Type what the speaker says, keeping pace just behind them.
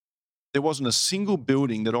There wasn't a single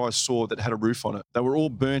building that I saw that had a roof on it. They were all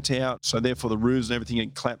burnt out, so therefore the roofs and everything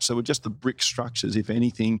had collapsed. They were just the brick structures, if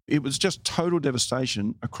anything. It was just total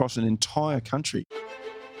devastation across an entire country.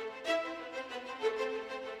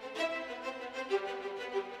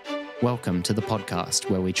 Welcome to the podcast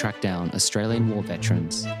where we track down Australian war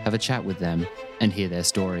veterans, have a chat with them, and hear their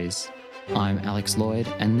stories. I'm Alex Lloyd,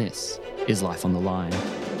 and this is Life on the Line.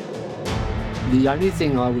 The only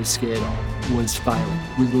thing I was scared of was failing,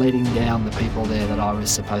 with letting down the people there that I was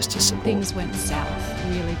supposed to support. Things went south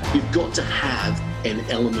really bad. You've got to have an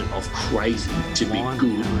element of crazy to be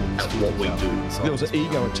good at what we do. There was an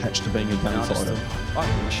ego attached to being a gunfighter.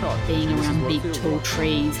 Being around big tall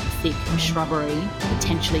trees, thick shrubbery,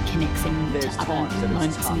 potentially connects him to other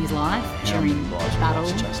moments in his life during battle.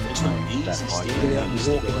 Walking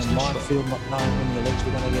in minefield, not knowing when your legs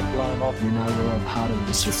were going to get blown off. You know, we're a part of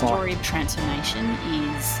this The fight. story of transformation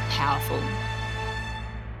is powerful.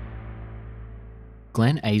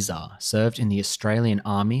 Glenn Azar served in the Australian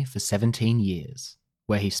Army for 17 years,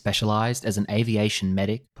 where he specialised as an aviation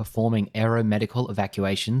medic performing aeromedical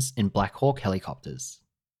evacuations in Black Hawk helicopters.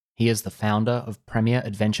 He is the founder of premier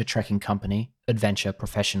adventure trekking company, Adventure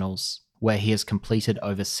Professionals, where he has completed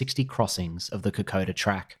over 60 crossings of the Kokoda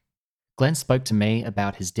Track. Glenn spoke to me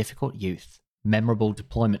about his difficult youth, memorable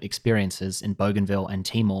deployment experiences in Bougainville and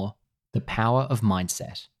Timor, the power of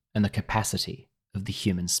mindset, and the capacity of the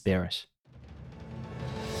human spirit.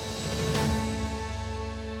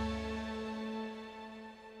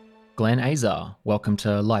 Glenn Azar, welcome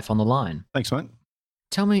to Life on the Line. Thanks, mate.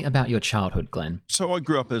 Tell me about your childhood, Glenn. So I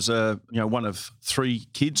grew up as one of three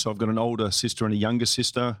kids. So I've got an older sister and a younger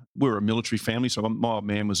sister. We're a military family. So my old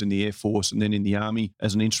man was in the Air Force and then in the Army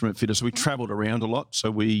as an instrument fitter. So we travelled around a lot.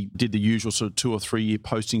 So we did the usual sort of 2 or 3 year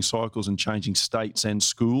posting cycles and changing states and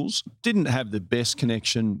schools. Didn't have the best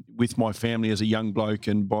connection with my family as a young bloke.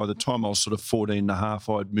 And by the time I was sort of 14 and a half,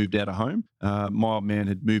 I'd moved out of home. My old man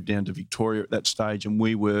had moved down to Victoria at that stage, and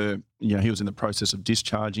we were, he was in the process of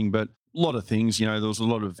discharging, but a lot of things, there was a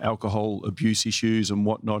lot of alcohol abuse issues and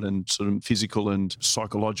whatnot, and sort of physical and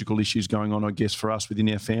psychological issues going on, I guess, for us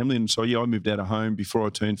within our family. And so, I moved out of home before I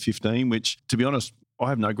turned 15, which, to be honest, I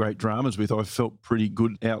have no great dramas with. I felt pretty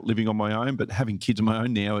good out living on my own, but having kids of my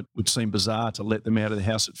own now, it would seem bizarre to let them out of the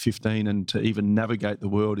house at 15 and to even navigate the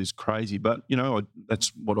world is crazy. But,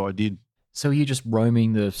 that's what I did. So were you just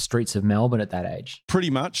roaming the streets of Melbourne at that age? Pretty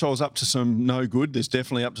much. I was up to some no good. There's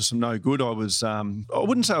definitely up to some no good. I was, I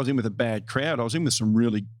wouldn't say I was in with a bad crowd. I was in with some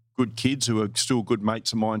really good kids who are still good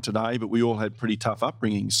mates of mine today, but we all had pretty tough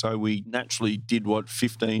upbringings. So we naturally did what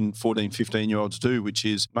 15-year-olds do, which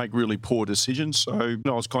is make really poor decisions. So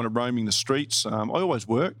I was kind of roaming the streets. I always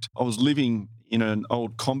worked. I was living in an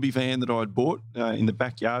old combi van that I'd bought in the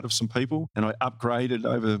backyard of some people. And I upgraded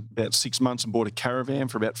over about 6 months and bought a caravan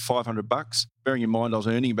for about $500. Bearing in mind, I was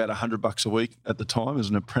earning about $100 a week at the time as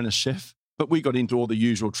an apprentice chef. But we got into all the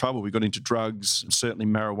usual trouble. We got into drugs, certainly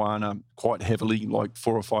marijuana, quite heavily, like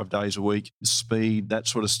 4 or 5 days a week, speed, that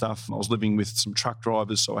sort of stuff. I was living with some truck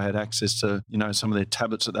drivers, so I had access to, some of their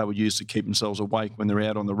tablets that they would use to keep themselves awake when they're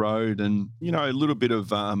out on the road, and, a little bit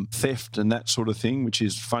of theft and that sort of thing, which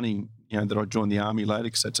is funny, that I joined the Army later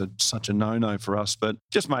because that's such a no-no for us. But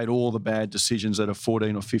just made all the bad decisions that a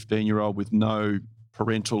 14 or 15-year-old with no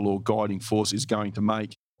parental or guiding force is going to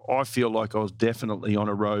make. I feel like I was definitely on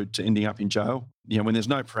a road to ending up in jail. When there's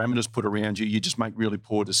no parameters put around you, you just make really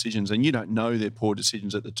poor decisions, and you don't know they're poor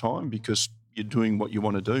decisions at the time because you're doing what you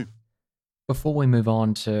want to do. Before we move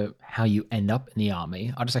on to how you end up in the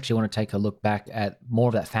Army, I just actually want to take a look back at more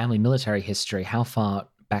of that family military history. How far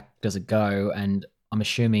back does it go? And I'm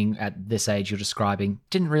assuming at this age you're describing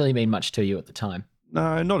didn't really mean much to you at the time.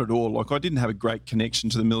 No, not at all. Like, I didn't have a great connection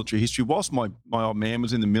to the military history. Whilst my old man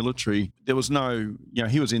was in the military, there was no,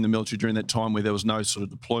 he was in the military during that time where there was no sort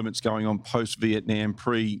of deployments going on post-Vietnam,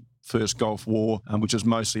 pre-First Gulf War, which was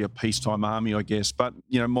mostly a peacetime army, I guess. But,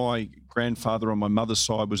 my grandfather on my mother's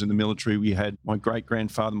side was in the military. We had my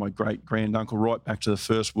great-grandfather, my great-granduncle right back to the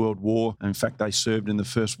First World War. In fact, they served in the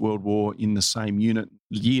First World War in the same unit.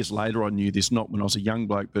 Years later, I knew this, not when I was a young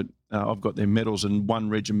bloke, but I've got their medals and one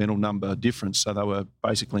regimental number difference. So they were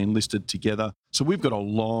basically enlisted together. So we've got a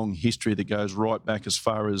long history that goes right back as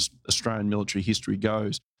far as Australian military history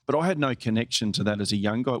goes. But I had no connection to that as a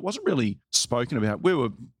young guy. It wasn't really spoken about.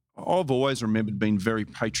 I've always remembered being very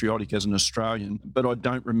patriotic as an Australian, but I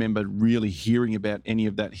don't remember really hearing about any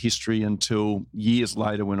of that history until years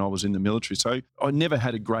later when I was in the military. So I never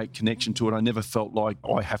had a great connection to it. I never felt like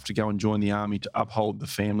I have to go and join the army to uphold the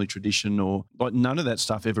family tradition, or like none of that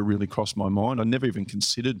stuff ever really crossed my mind. I never even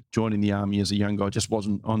considered joining the army as a young guy. It just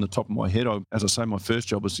wasn't on the top of my head. As I say, my first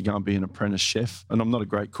job was to go and be an apprentice chef. And I'm not a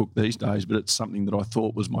great cook these days, but it's something that I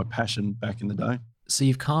thought was my passion back in the day. So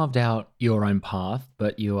you've carved out your own path,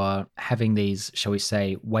 but you are having these, shall we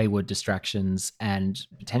say, wayward distractions and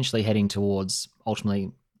potentially heading towards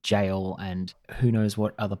ultimately jail and who knows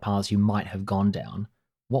what other paths you might have gone down.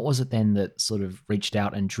 What was it then that sort of reached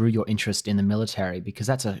out and drew your interest in the military? Because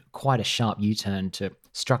that's quite a sharp U-turn to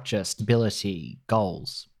structure, stability,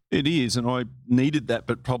 goals. It is, and I needed that,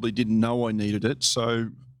 but probably didn't know I needed it. So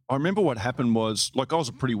I remember what happened was, like, I was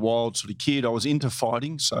a pretty wild sort of kid. I was into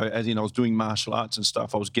fighting. So as in I was doing martial arts and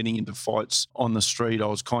stuff. I was getting into fights on the street. I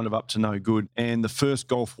was kind of up to no good. And the first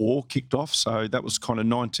Gulf War kicked off. So that was kind of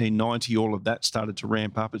 1990. All of that started to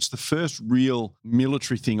ramp up. It's the first real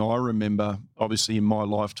military thing I remember, obviously, in my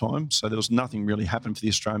lifetime. So there was nothing really happened for the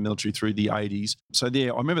Australian military through the 80s. So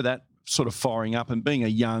I remember that sort of firing up, and being a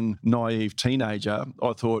young, naive teenager,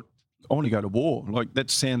 I thought, I want to go to war. Like, that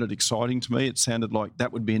sounded exciting to me. It sounded like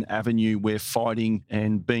that would be an avenue where fighting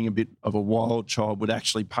and being a bit of a wild child would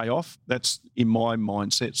actually pay off. That's, in my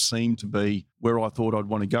mindset, seemed to be where I thought I'd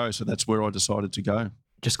want to go. So that's where I decided to go.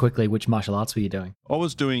 Just quickly, which martial arts were you doing? I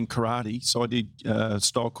was doing karate. So I did a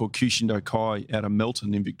style called Kyushindokai out of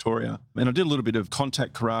Melton in Victoria. And I did a little bit of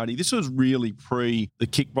contact karate. This was really pre the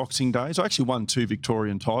kickboxing days. I actually won 2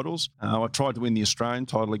 Victorian titles. I tried to win the Australian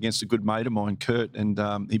title against a good mate of mine, Kurt, and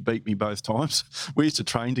he beat me both times. We used to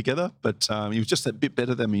train together, but he was just a bit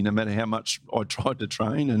better than me no matter how much I tried to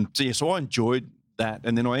train. And so I enjoyed that,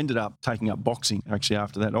 and then I ended up taking up boxing actually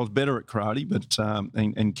after that. I was better at karate but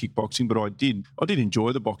and kickboxing, but I did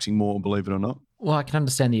enjoy the boxing more, believe it or not. Well, I can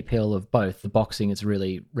understand the appeal of both. The boxing is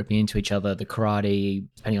really ripping into each other. The karate,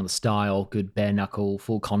 depending on the style, good bare knuckle,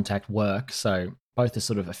 full contact work. So both are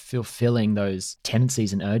sort of fulfilling those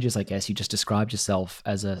tendencies and urges, I guess. You just described yourself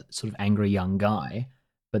as a sort of angry young guy,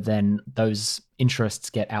 but then those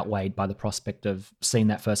interests get outweighed by the prospect of seeing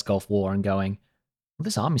that first Gulf War and going, well,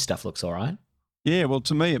 this army stuff looks all right. Yeah, well,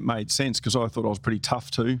 to me, it made sense because I thought I was pretty tough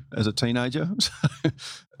too as a teenager.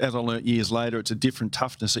 As I learnt years later, it's a different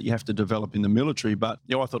toughness that you have to develop in the military. But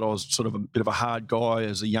I thought I was sort of a bit of a hard guy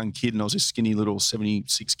as a young kid, and I was this skinny little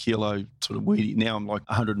 76 kilo sort of weedy. Now I'm like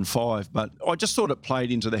 105. But I just thought it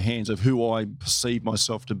played into the hands of who I perceived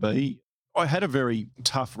myself to be. I had a very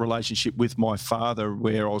tough relationship with my father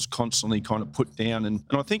where I was constantly kind of put down. And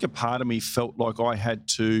I think a part of me felt like I had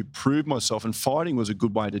to prove myself, and fighting was a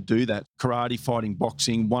good way to do that. Karate, fighting,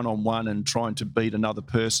 boxing, one-on-one and trying to beat another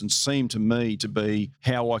person seemed to me to be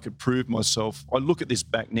how I could prove myself. I look at this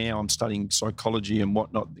back now, I'm studying psychology and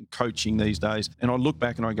whatnot, coaching these days, and I look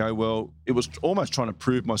back and I go, well, it was almost trying to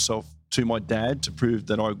prove myself to my dad to prove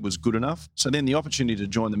that I was good enough. So then the opportunity to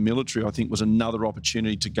join the military, I think, was another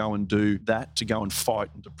opportunity to go and do that, to go and fight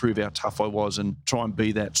and to prove how tough I was and try and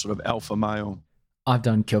be that sort of alpha male. I've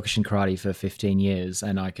done Kyokushin karate for 15 years,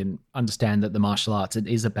 and I can understand that the martial arts,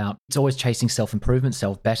 it's always chasing self-improvement,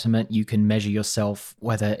 self-betterment. You can measure yourself,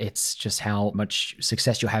 whether it's just how much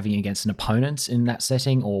success you're having against an opponent in that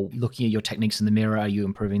setting, or looking at your techniques in the mirror, are you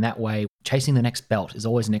improving that way? Chasing the next belt is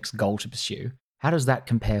always the next goal to pursue. How does that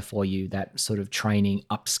compare for you, that sort of training,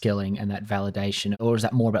 upskilling and that validation? Or is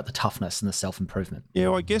that more about the toughness and the self-improvement? Yeah,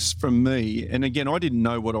 well, I guess for me, and again, I didn't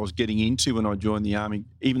know what I was getting into when I joined the Army.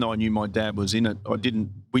 Even though I knew my dad was in it,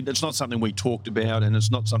 it's not something we talked about, and it's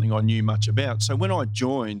not something I knew much about. So when I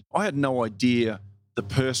joined, I had no idea the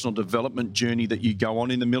personal development journey that you go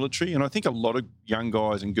on in the military. And I think a lot of young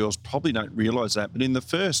guys and girls probably don't realise that. But in the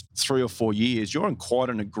first 3 or 4 years, you're on quite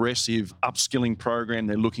an aggressive upskilling program.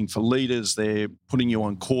 They're looking for leaders. They're putting you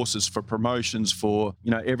on courses for promotions for,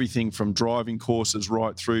 everything from driving courses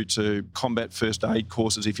right through to combat first aid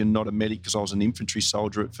courses if you're not a medic, because I was an infantry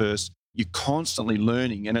soldier at first. You're constantly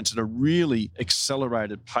learning, and it's at a really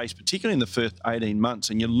accelerated pace, particularly in the first 18 months.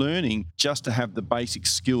 And you're learning just to have the basic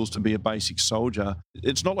skills to be a basic soldier.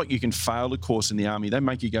 It's not like you can fail a course in the Army. They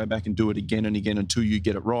make you go back and do it again and again until you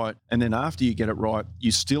get it right. And then after you get it right,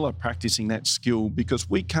 you still are practicing that skill, because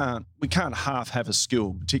we can't half have a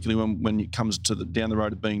skill, particularly when it comes to down the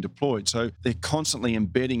road of being deployed. So they're constantly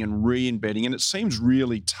embedding and re-embedding, and it seems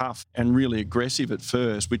really tough and really aggressive at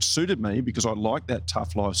first, which suited me because I like that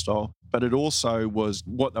tough lifestyle. but it also was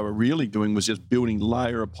what they were really doing was just building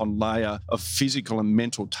layer upon layer of physical and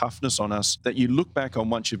mental toughness on us that you look back on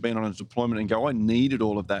once you've been on a deployment and go, I needed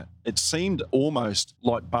all of that. It seemed almost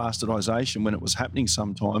like bastardization when it was happening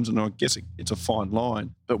sometimes, and I guess it's a fine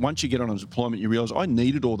line. But once you get on a deployment, you realise I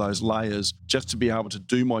needed all those layers just to be able to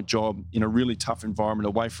do my job in a really tough environment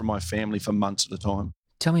away from my family for months at a time.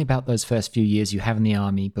 Tell me about those first few years you have in the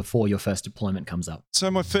Army before your first deployment comes up.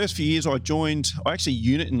 So my first few years I actually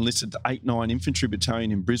unit enlisted the 8-9 Infantry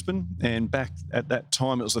Battalion in Brisbane. And back at that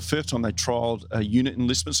time, it was the first time they trialled a unit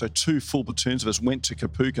enlistment. So 2 full platoons of us went to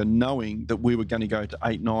Kapooka knowing that we were going to go to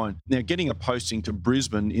 8-9. Now, getting a posting to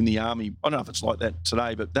Brisbane in the Army, I don't know if it's like that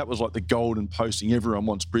today, but that was like the golden posting. Everyone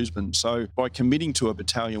wants Brisbane. So by committing to a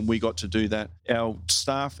battalion, we got to do that. Our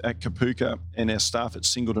staff at Kapooka and our staff at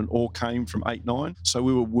Singleton all came from 8-9.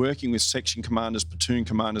 So we were working with section commanders,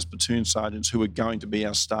 platoon sergeants who were going to be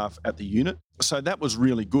our staff at the unit. So that was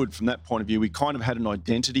really good from that point of view. We kind of had an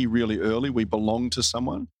identity really early. We belonged to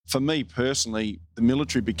someone. For me personally, the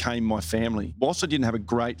military became my family. Whilst I didn't have a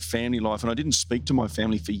great family life and I didn't speak to my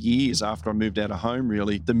family for years after I moved out of home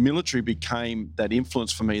really, the military became that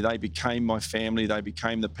influence for me. They became my family. They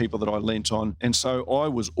became the people that I lent on. And so I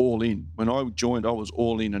was all in. When I joined, I was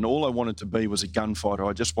all in. And all I wanted to be was a gunfighter.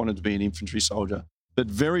 I just wanted to be an infantry soldier. But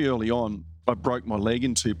very early on, I broke my leg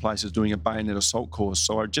in 2 places doing a bayonet assault course.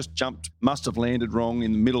 So I just jumped, must have landed wrong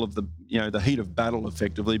in the middle of the heat of battle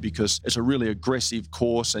effectively, because it's a really aggressive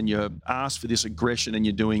course and you're asked for this aggression and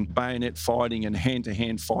you're doing bayonet fighting and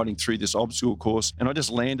hand-to-hand fighting through this obstacle course. And I just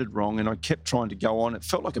landed wrong and I kept trying to go on. It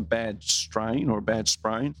felt like a bad strain or a bad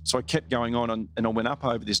sprain. So I kept going on and I went up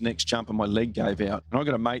over this next jump and my leg gave out. And I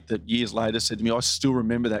got a mate that years later said to me, I still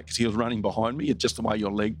remember that because he was running behind me. It's just the way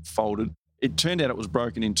your leg folded. It turned out it was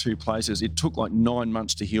broken in 2 places. It took like 9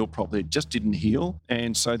 months to heal properly. It just didn't heal.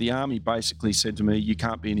 And so the Army basically said to me, you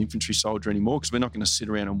can't be an infantry soldier anymore because we're not going to sit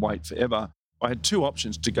around and wait forever. I had 2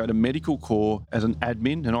 options: to go to medical corps as an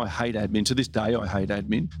admin, and I hate admin. To this day, I hate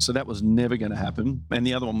admin. So that was never going to happen. And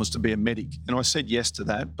the other one was to be a medic. And I said yes to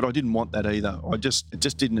that, but I didn't want that either. It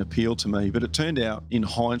just didn't appeal to me. But it turned out in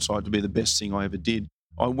hindsight to be the best thing I ever did.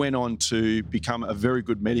 I went on to become a very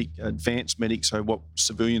good medic, advanced medic, so what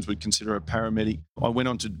civilians would consider a paramedic. I went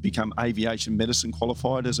on to become aviation medicine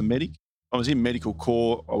qualified as a medic. I was in medical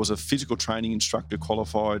corps. I was a physical training instructor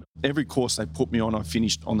qualified. Every course they put me on, I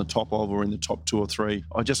finished on the top of or in the top 2 or 3.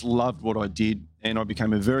 I just loved what I did. And I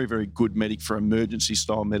became a very, very good medic for emergency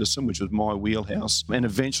style medicine, which was my wheelhouse, and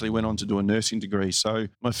eventually went on to do a nursing degree. So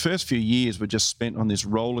my first few years were just spent on this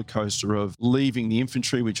roller coaster of leaving the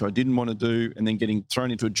infantry, which I didn't want to do, and then getting thrown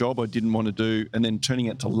into a job I didn't want to do, and then turning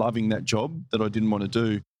out to loving that job that I didn't want to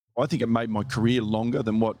do. I think it made my career longer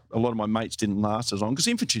than what a lot of my mates didn't last as long, because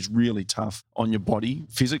infantry is really tough on your body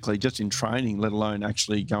physically, just in training, let alone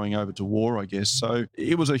actually going over to war, I guess. So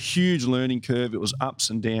it was a huge learning curve. It was ups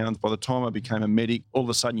and downs. By the time I became a medic, all of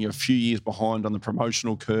a sudden you're a few years behind on the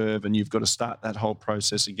promotional curve and you've got to start that whole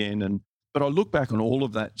process again. But I look back on all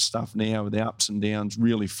of that stuff now, the ups and downs,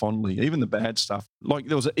 really fondly, even the bad stuff. Like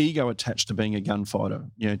there was an ego attached to being a gunfighter,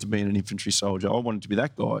 to being an infantry soldier. I wanted to be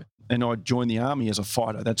that guy. And I joined the Army as a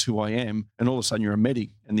fighter. That's who I am. And all of a sudden you're a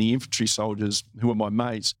medic. And the infantry soldiers, who are my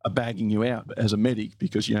mates, are bagging you out as a medic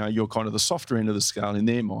because, you're kind of the softer end of the scale in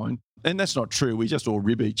their mind. And that's not true. We just all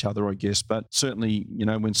rib each other, I guess. But certainly,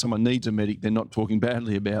 when someone needs a medic, they're not talking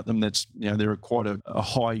badly about them. That's, they're quite a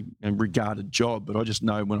high and regarded job. But I just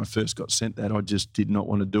know when I first got sent that, I just did not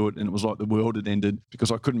want to do it. And it was like the world had ended because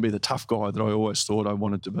I couldn't be the tough guy that I always thought I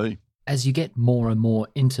wanted to be. As you get more and more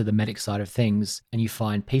into the medic side of things and you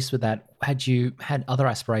find peace with that, had you had other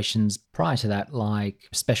aspirations prior to that, like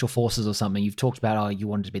special forces or something? You've talked about, you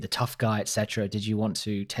wanted to be the tough guy, etc. Did you want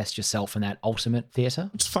to test yourself in that ultimate theatre?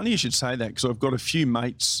 It's funny you should say that because I've got a few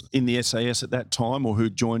mates in the SAS at that time or who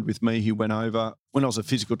joined with me who went over. When I was a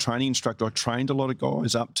physical training instructor, I trained a lot of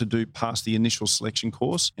guys up to do past the initial selection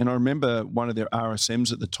course. And I remember one of their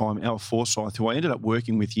RSMs at the time, Al Forsyth, who I ended up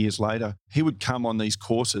working with years later, he would come on these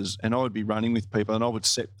courses and I would be running with people and I would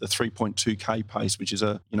set the 3.2K pace, which is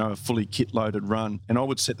a fully kit-loaded run. And I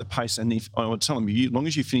would set the pace and if I would tell them, as long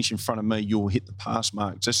as you finish in front of me, you'll hit the pass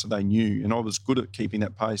mark, just so they knew. And I was good at keeping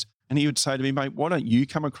that pace. And he would say to me, mate, why don't you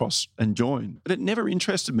come across and join? But it never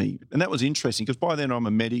interested me. And that was interesting because by then I'm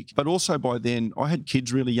a medic, but also by then I had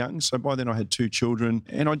kids really young. So by then I had 2 children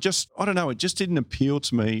and I don't know, it just didn't appeal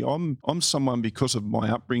to me. I'm someone, because of my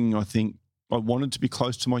upbringing, I think I wanted to be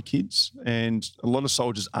close to my kids, and a lot of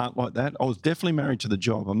soldiers aren't like that. I was definitely married to the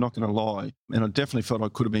job, I'm not going to lie. And I definitely felt I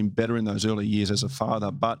could have been better in those early years as a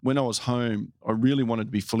father. But when I was home, I really wanted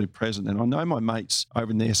to be fully present. And I know my mates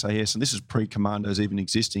over in the SAS, and this is pre-Commandos even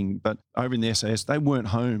existing, but over in the SAS, they weren't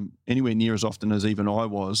home anywhere near as often as even I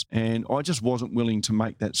was. And I just wasn't willing to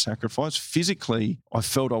make that sacrifice. Physically, I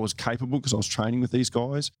felt I was capable because I was training with these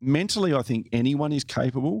guys. Mentally, I think anyone is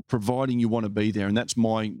capable, providing you want to be there. And that's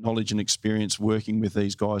my knowledge and experience working with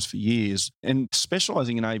these guys for years. And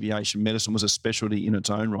specialising in aviation medicine was a specialty in its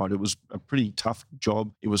own right. It was a pretty tough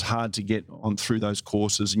job. It was hard to get on through those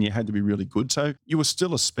courses and you had to be really good. So you were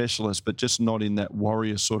still a specialist, but just not in that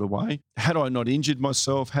warrior sort of way. Had I not injured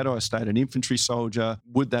myself, had I stayed an infantry soldier,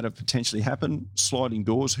 would that have potentially happened? Sliding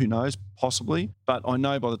doors, who knows? Possibly. But I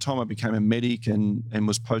know by the time I became a medic and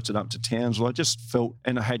was posted up to Townsville, I just felt,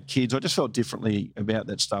 and I had kids, I just felt differently about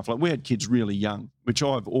that stuff. Like we had kids really young, which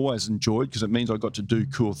I've always enjoyed because it means I got to do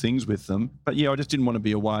cool things with them. But yeah, I just didn't want to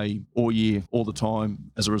be away all year, all the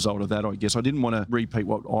time as a result of that, I guess. I didn't want to repeat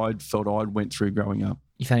what I'd felt I'd went through growing up.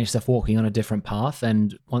 You found yourself walking on a different path,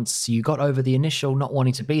 and once you got over the initial not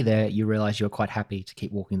wanting to be there, you realised you were quite happy to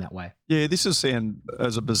keep walking that way. Yeah, this will sound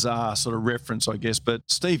as a bizarre sort of reference, I guess, but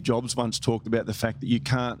Steve Jobs once talked about the fact that you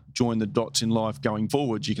can't join the dots in life going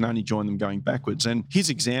forwards, you can only join them going backwards. And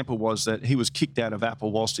his example was that he was kicked out of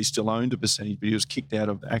Apple whilst he still owned a percentage, but he was kicked out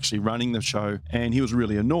of actually running the show, and he was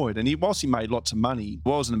really annoyed. And whilst he made lots of money, it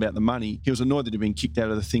wasn't about the money, he was annoyed that he'd been kicked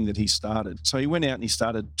out of the thing that he started. So he went out and he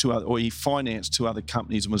started he financed two other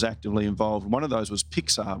companies and was actively involved. One of those was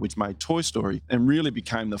Pixar, which made Toy Story and really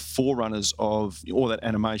became the forerunners of all that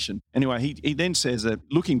animation. Anyway, he then says that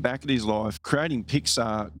looking back at his life, creating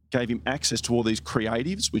Pixar gave him access to all these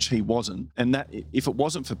creatives, which he wasn't. And that if it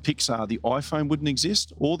wasn't for Pixar, the iPhone wouldn't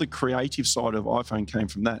exist. All the creative side of iPhone came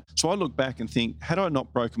from that. So I look back and think, had I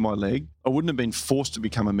not broken my leg, I wouldn't have been forced to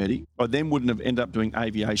become a medic. I then wouldn't have ended up doing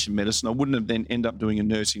aviation medicine. I wouldn't have then ended up doing a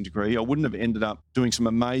nursing degree. I wouldn't have ended up doing some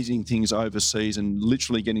amazing things overseas and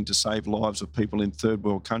literally getting to save lives of people in third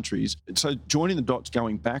world countries. So joining the dots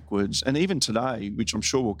going backwards, and even today, which I'm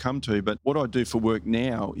sure we'll come to, but what I do for work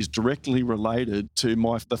now is directly related to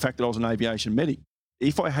the fact that I was an aviation medic.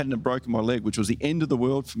 If I hadn't have broken my leg, which was the end of the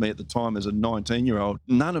world for me at the time as a 19-year-old,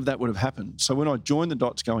 none of that would have happened. So when I joined the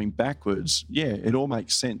dots going backwards, yeah, it all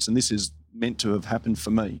makes sense. And this is meant to have happened for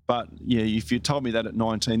me. But yeah, if you told me that at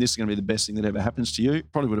 19, this is going to be the best thing that ever happens to you,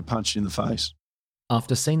 probably would have punched you in the face.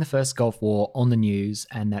 After seeing the first Gulf War on the news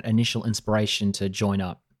and that initial inspiration to join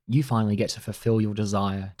up, you finally get to fulfill your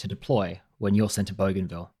desire to deploy when you're sent to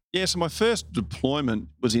Bougainville. Yeah, so my first deployment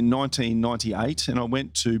was in 1998 and I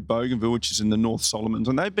went to Bougainville, which is in the North Solomons.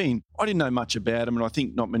 And I didn't know much about them and I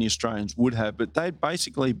think not many Australians would have, but they'd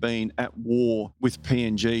basically been at war with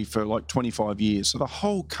PNG for like 25 years. So the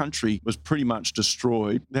whole country was pretty much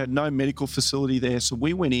destroyed. They had no medical facility there. So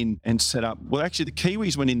we went in and set up, well, actually the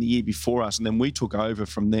Kiwis went in the year before us and then we took over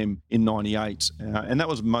from them in 98. And that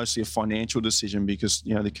was mostly a financial decision because,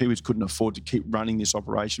 the Kiwis couldn't afford to keep running this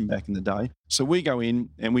operation back in the day. So we go in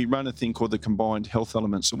and we run a thing called the Combined Health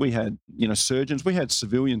Element. So we had, surgeons, we had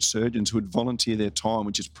civilian surgeons who would volunteer their time,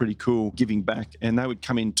 which is pretty cool, giving back. And they would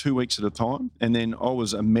come in 2 weeks at a time. And then I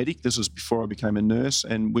was a medic. This was before I became a nurse.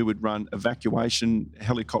 And we would run evacuation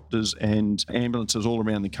helicopters and ambulances all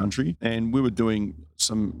around the country. And we were doing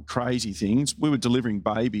some crazy things. We were delivering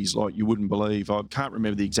babies like you wouldn't believe. I can't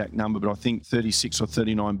remember the exact number, but I think 36 or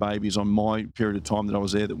 39 babies on my period of time that I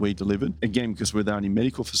was there that we delivered. Again, because we're the only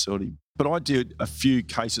medical facility. But I did a few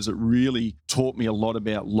cases that really taught me a lot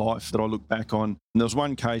about life that I look back on. And there was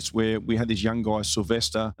one case where we had this young guy,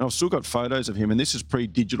 Sylvester, and I've still got photos of him. And this is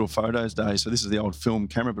pre-digital photos days. So this is the old film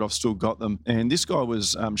camera, but I've still got them. And this guy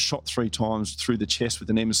was shot 3 times through the chest with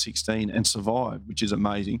an M16 and survived, which is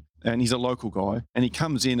amazing. And he's a local guy. And he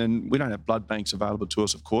comes in and we don't have blood banks available to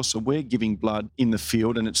us, of course. So we're giving blood in the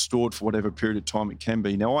field and it's stored for whatever period of time it can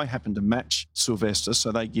be. Now, I happen to match Sylvester.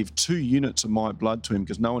 So they give 2 units of my blood to him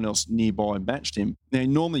because no one else nearby matched him. Now,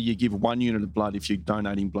 normally you give 1 unit of blood if you're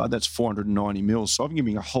donating blood. That's 490 mils. So I'm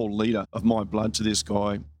giving a whole litre of my blood to this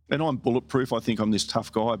guy. And I'm bulletproof. I think I'm this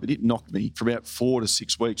tough guy, but it knocked me for about 4 to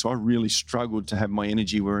 6 weeks. I really struggled to have my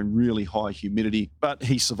energy. We're in really high humidity, but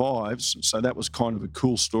he survives. So that was kind of a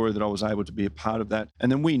cool story that I was able to be a part of that.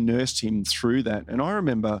 And then we nursed him through that. And I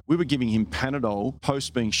remember we were giving him Panadol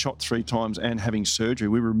post being shot 3 times and having surgery.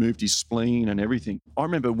 We removed his spleen and everything. I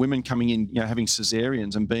remember women coming in, having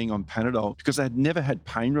cesareans and being on Panadol because they had never had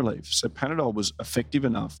pain relief. So Panadol was effective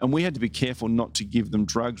enough. And we had to be careful not to give them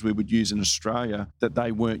drugs we would use in Australia that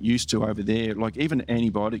they weren't used to over there. Like even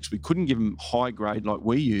antibiotics, we couldn't give them high grade like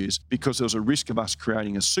we use because there was a risk of us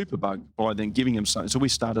creating a superbug by then giving them something. So we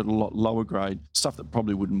started a lot lower grade, stuff that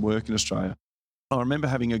probably wouldn't work in Australia. I remember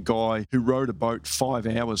having a guy who rowed a boat 5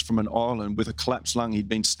 hours from an island with a collapsed lung. He'd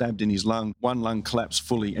been stabbed in his lung. One lung collapsed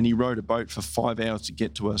fully, and he rowed a boat for 5 hours to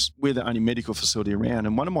get to us. We're the only medical facility around.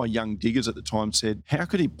 And one of my young diggers at the time said, how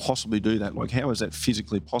could he possibly do that? Like, how is that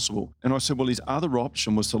physically possible? And I said, well, his other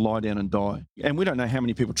option was to lie down and die. And we don't know how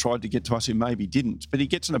many people tried to get to us who maybe didn't. But he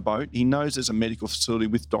gets in a boat. He knows there's a medical facility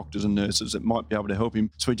with doctors and nurses that might be able to help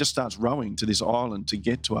him. So he just starts rowing to this island to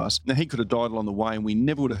get to us. Now, he could have died along the way, and we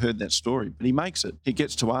never would have heard that story. But he makes it. He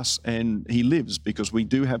gets to us and he lives because we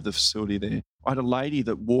do have the facility there. I had a lady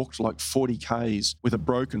that walked like 40 Ks with a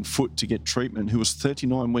broken foot to get treatment who was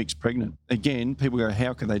 39 weeks pregnant. Again, people go,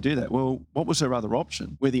 how can they do that? Well, what was her other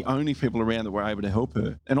option? We're the only people around that were able to help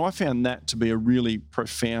her. And I found that to be a really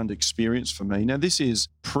profound experience for me. Now, this is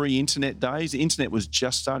pre-internet days. The internet was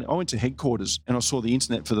just starting. I went to headquarters and I saw the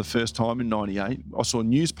internet for the first time in 98. I saw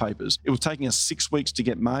newspapers. It was taking us 6 weeks to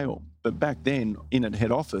get mail. But back then, in at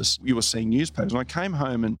head office, you were seeing newspapers. And I came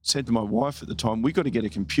home and said to my wife at the time, we got to get a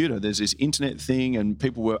computer. There's this internet thing, and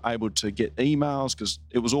people were able to get emails because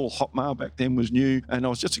it was all Hotmail back then was new. And I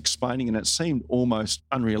was just explaining, and it seemed almost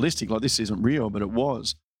unrealistic, like this isn't real, but it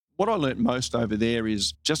was. What I learnt most over there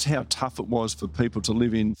is just how tough it was for people to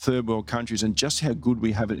live in third world countries and just how good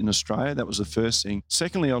we have it in Australia. That was the first thing.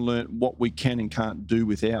 Secondly, I learnt what we can and can't do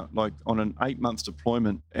without, like on an 8-month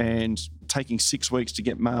deployment and taking 6 weeks to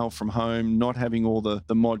get mail from home, not having all the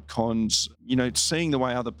mod cons, seeing the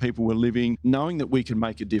way other people were living, knowing that we can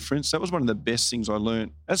make a difference. That was one of the best things I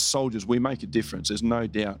learnt. As soldiers, we make a difference, there's no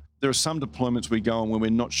doubt. There are some deployments we go on where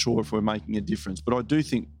we're not sure if we're making a difference, but I do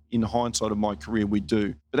think in hindsight of my career, we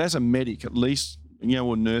do. But as a medic, at least,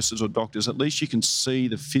 or nurses or doctors, at least you can see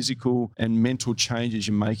the physical and mental changes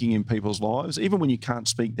you're making in people's lives, even when you can't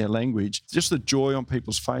speak their language. Just the joy on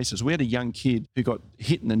people's faces. We had a young kid who got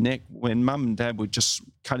hit in the neck when mum and dad were just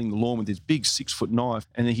cutting the lawn with this big 6-foot knife,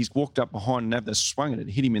 and then he's walked up behind and they swung it,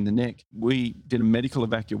 hit him in the neck. We did a medical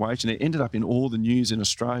evacuation. It ended up in all the news in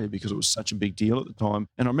Australia because it was such a big deal at the time.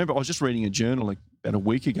 And I remember I was just reading a journal about a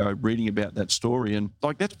week ago, reading about that story. And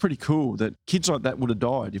that's pretty cool that kids like that would have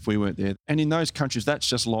died if we weren't there. And in those countries, that's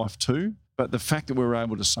just life too. But the fact that we were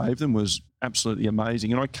able to save them was absolutely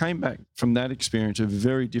amazing. And I came back from that experience a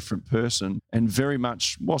very different person, and very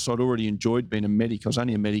much, whilst I'd already enjoyed being a medic, I was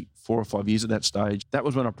only a medic 4 or 5 years at that stage. That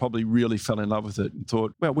was when I probably really fell in love with it and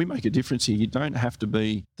thought, well, we make a difference here. You don't have to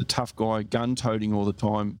be the tough guy gun-toting all the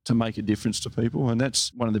time to make a difference to people. And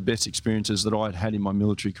that's one of the best experiences that I'd had in my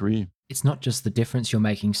military career. It's not just the difference you're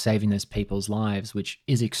making saving those people's lives, which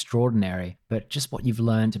is extraordinary, but just what you've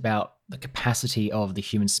learned about the capacity of the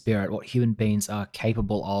human spirit, what human beings are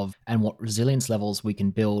capable of, and what resilience levels we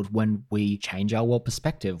can build when we change our world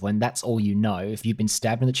perspective, when that's all you know. If you've been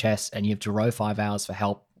stabbed in the chest and you have to row 5 hours for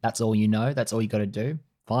help, that's all you know, that's all you got to do.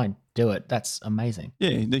 Fine, do it. That's amazing.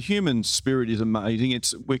 Yeah, the human spirit is amazing.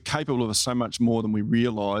 We're capable of so much more than we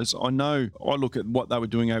realise. I know I look at what they were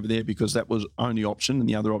doing over there because that was only option and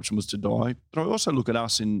the other option was to die. But I also look at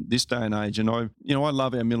us in this day and age, and I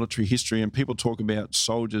love our military history, and people talk about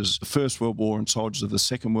soldiers, the First World War and soldiers of the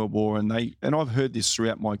Second World War, and I've heard this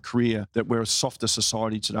throughout my career that we're a softer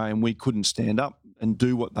society today and we couldn't stand up and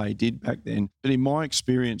do what they did back then. But in my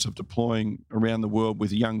experience of deploying around the world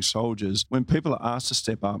with young soldiers, when people are asked to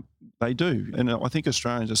step up, they do. And I think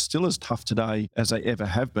Australians are still as tough today as they ever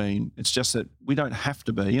have been. It's just that we don't have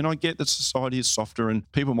to be. And I get that society is softer and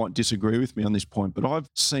people might disagree with me on this point, but I've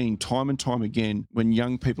seen time and time again when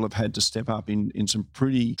young people have had to step up in some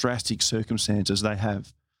pretty drastic circumstances, they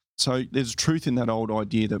have. So there's truth in that old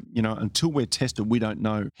idea that, until we're tested, we don't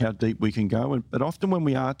know how deep we can go. But often when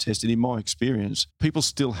we are tested, in my experience, people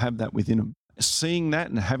still have that within them. Seeing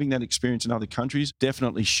that and having that experience in other countries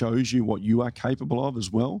definitely shows you what you are capable of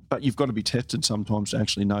as well. But you've got to be tested sometimes to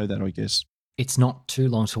actually know that, I guess. It's not too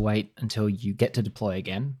long to wait until you get to deploy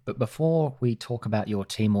again. But before we talk about your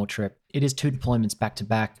Timor trip, it is 2 deployments back to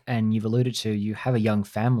back, and you've alluded to you have a young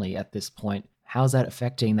family at this point. How's that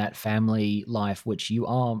affecting that family life, which you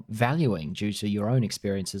are valuing due to your own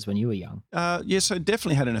experiences when you were young? So it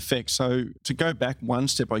definitely had an effect. So to go back one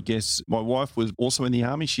step, I guess, my wife was also in the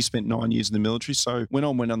Army. She spent 9 years in the military. So when I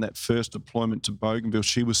went on that first deployment to Bougainville,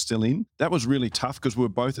 she was still in. That was really tough because we were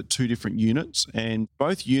both at 2 different units, and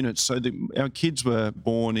both units, our kids were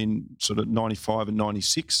born in sort of 95 and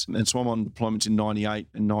 96. And so I'm on deployments in 98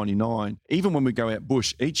 and 99. Even when we go out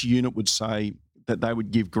bush, each unit would say that they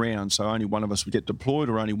would give ground. So only one of us would get deployed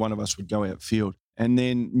or only one of us would go out field. And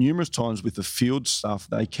then numerous times with the field stuff,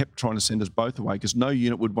 they kept trying to send us both away because no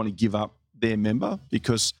unit would want to give up their member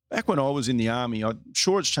because Back when I was in the Army, I'm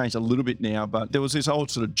sure it's changed a little bit now, but there was this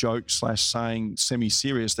old sort of joke / saying,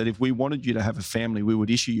 semi-serious, that if we wanted you to have a family, we would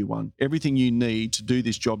issue you one. Everything you need to do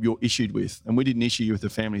this job, you're issued with. And we didn't issue you with a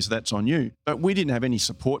family, so that's on you. But we didn't have any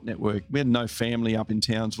support network. We had no family up in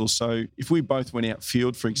Townsville. So if we both went out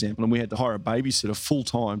field, for example, and we had to hire a babysitter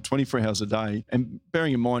full-time, 24 hours a day, and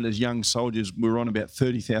bearing in mind as young soldiers, we were on about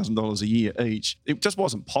 $30,000 a year each, it just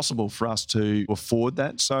wasn't possible for us to afford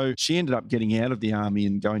that. So she ended up getting out of the Army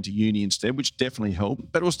and going to uni instead, which definitely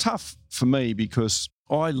helped. But it was tough for me because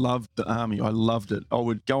I loved the Army. I loved it. I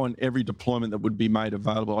would go on every deployment that would be made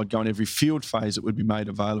available. I'd go on every field phase that would be made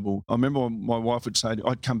available. I remember my wife would say,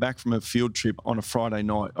 I'd come back from a field trip on a Friday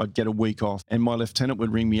night. I'd get a week off. And my lieutenant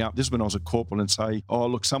would ring me up, this is when I was a corporal, and say, oh,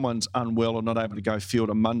 look, someone's unwell or not able to go field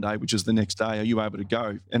on Monday, which is the next day. Are you able to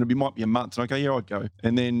go? And it might be a month. And I'd go, yeah, I'd go.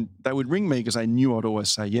 And then they would ring me because they knew I'd always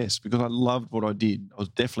say yes, because I loved what I did. I was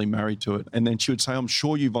definitely married to it. And then she would say, I'm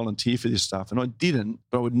sure you volunteer for this stuff. And I didn't,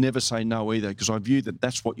 but I would never say no either, because I viewed that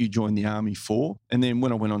that's what you join the Army for. And then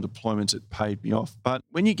when I went on deployments, it paid me off. But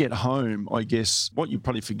when you get home, I guess what you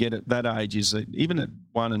probably forget at that age is that even at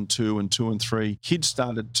 1 and 2 and 2 and 3, kids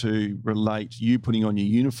started to relate you putting on your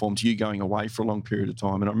uniform to you going away for a long period of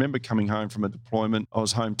time. And I remember coming home from a deployment. I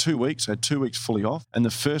was home 2 weeks, I had 2 weeks fully off. And the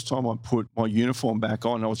first time I put my uniform back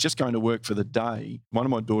on, I was just going to work for the day. One of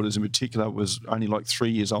my daughters in particular was only like 3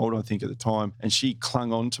 years old, I think, at the time. And she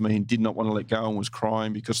clung on to me and did not want to let go and was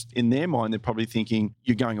crying, because in their mind, they're probably thinking,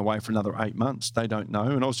 you're going away for another 8 months. They don't know.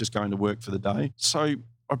 And I was just going to work for the day. So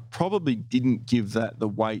I probably didn't give that the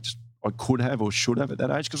weight I could have or should have at that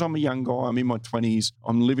age, because I'm a young guy. I'm in my 20s.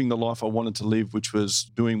 I'm living the life I wanted to live, which was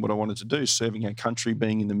doing what I wanted to do, serving our country,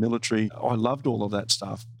 being in the military. I loved all of that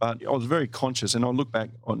stuff, but I was very conscious. And I look back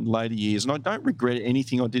on later years and I don't regret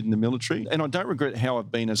anything I did in the military. And I don't regret how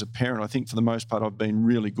I've been as a parent. I think for the most part, I've been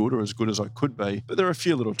really good, or as good as I could be. But there are a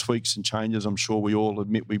few little tweaks and changes. I'm sure we all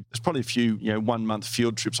admit there's probably a few, 1 month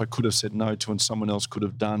field trips I could have said no to and someone else could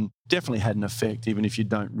have done. Definitely had an effect, even if you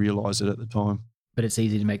don't realise it at the time. But it's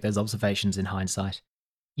easy to make those observations in hindsight.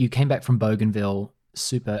 You came back from Bougainville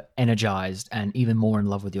super energized and even more in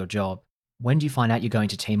love with your job. When do you find out you're going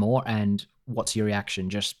to Timor, and what's your reaction?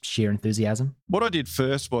 Just sheer enthusiasm? What I did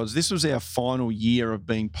first was, this was our final year of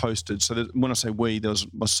being posted. So when I say we, there was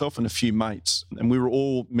myself and a few mates, and we were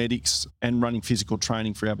all medics and running physical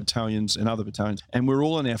training for our battalions and other battalions. And we were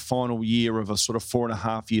all in our final year of a sort of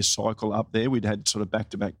 4.5 year cycle up there. We'd had sort of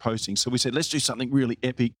back-to-back postings. So we said, let's do something really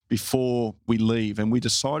epic before we leave. And we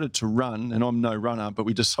decided to run, and I'm no runner, but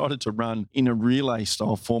we decided to run in a relay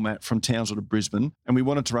style format from Townsville to Brisbane. And we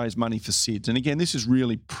wanted to raise money for SIDS. And again, this is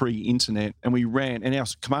really pre-internet. And we ran, and our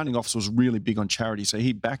commanding officer was really big on charity. So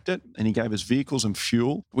he backed it and he gave us vehicles and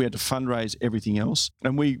fuel. We had to fundraise everything else.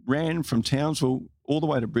 And we ran from Townsville all the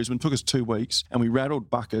way to Brisbane. It took us 2 weeks, and we rattled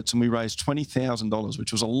buckets, and we raised $20,000,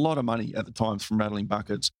 which was a lot of money at the time from rattling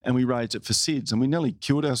buckets. And we raised it for SIDS, and we nearly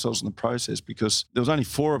killed ourselves in the process because there was only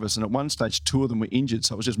 4 of us. And at one stage, 2 of them were injured.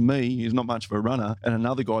 So it was just me, who's not much of a runner, and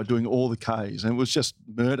another guy doing all the Ks. And it was just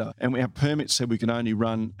murder. And our permit said we could only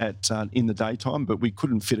run at in the daytime, but we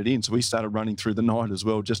couldn't fit it in. So we started running through the night as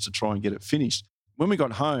well, just to try and get it finished. When we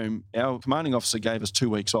got home, our commanding officer gave us 2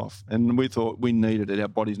 weeks off, and we thought we needed it. Our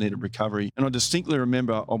bodies needed recovery. And I distinctly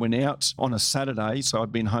remember I went out on a Saturday, so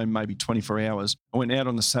I'd been home maybe 24 hours. I went out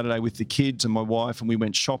on the Saturday with the kids and my wife, and we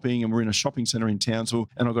went shopping, and we're in a shopping centre in Townsville,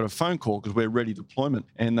 and I got a phone call because we're ready deployment.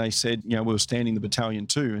 And they said, we were standing the battalion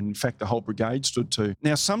too. And in fact, the whole brigade stood too.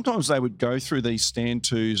 Now, sometimes they would go through these stand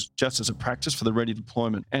twos just as a practice for the ready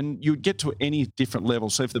deployment. And you would get to any different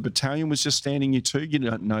level. So if the battalion was just standing you two, you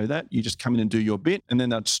don't know that. You just come in and do your bit, and then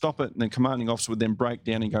they'd stop it, and the commanding officer would then break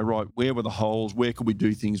down and go, right, where were the holes? Where could we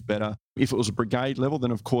do things better? If it was a brigade level, then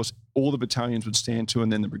of course all the battalions would stand to,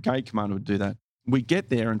 and then the brigade commander would do that. We get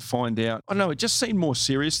there and find out, I don't know, it just seemed more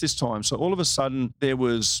serious this time. So all of a sudden there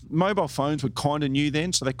was, mobile phones were kind of new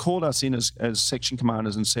then. So they called us in as section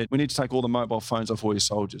commanders and said, we need to take all the mobile phones off all your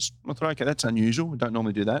soldiers. I thought, okay, that's unusual. We don't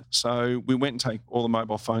normally do that. So we went and take all the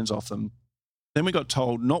mobile phones off them. Then we got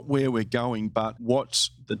told not where we're going, but what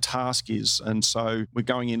the task is. And so we're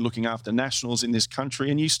going in looking after nationals in this country.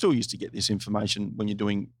 And you still used to get this information when you're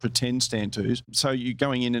doing pretend stand twos. So you're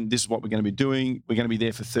going in and this is what we're going to be doing. We're going to be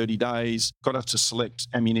there for 30 days. Got us to select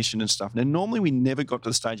ammunition and stuff. Now, normally we never got to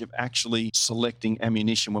the stage of actually selecting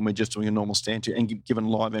ammunition when we're just doing a normal stand two and given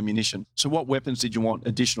live ammunition. So what weapons did you want?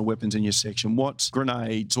 Additional weapons in your section? What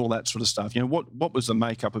grenades? All that sort of stuff. What was the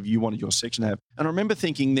makeup of you wanted your section to have? And I remember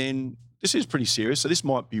thinking then, this is pretty serious, so this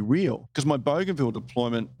might be real. Because my Bougainville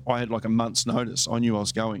deployment, I had like a month's notice. I knew I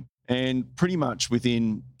was going. And pretty much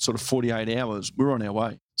within sort of 48 hours, we were on our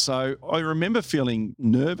way. So I remember feeling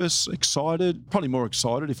nervous, excited, probably more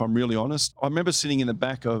excited if I'm really honest. I remember sitting in the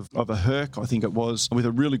back of a Herc, I think it was, with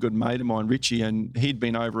a really good mate of mine, Richie, and he'd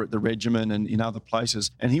been over at the regiment and in other places.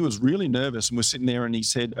 And he was really nervous, and we're sitting there and he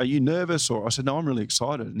said, "Are you nervous?" Or I said, "No, I'm really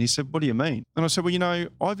excited." And he said, "What do you mean?" And I said, "Well,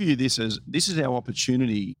 I view this as this is our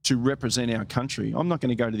opportunity to represent our country. I'm not going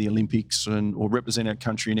to go to the Olympics or represent our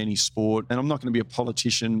country in any sport, and I'm not going to be a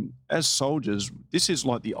politician. As soldiers, this is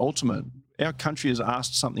like the ultimate. Our country has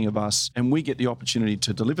asked something of us and we get the opportunity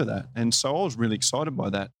to deliver that." And so I was really excited by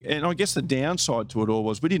that. And I guess the downside to it all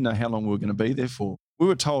was we didn't know how long we were going to be there for. We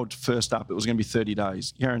were told first up it was going to be 30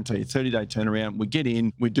 days, guarantee, 30-day turnaround. We get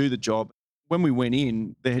in, we do the job. When we went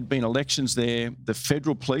in, there had been elections there. The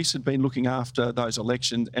federal police had been looking after those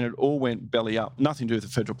elections and it all went belly up. Nothing to do with the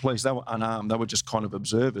federal police. They were unarmed. They were just kind of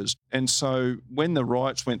observers. And so when the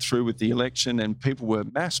riots went through with the election and people were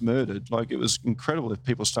mass murdered, like it was incredible if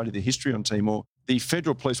people studied the history on Timor, the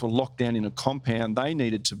federal police were locked down in a compound. They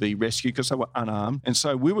needed to be rescued because they were unarmed. And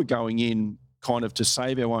so we were going in kind of to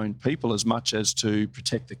save our own people as much as to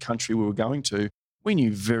protect the country we were going to. We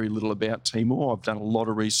knew very little about Timor. I've done a lot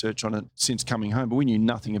of research on it since coming home, but we knew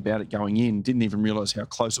nothing about it going in. Didn't even realise how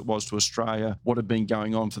close it was to Australia, what had been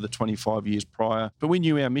going on for the 25 years prior. But we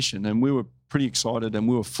knew our mission and we were pretty excited and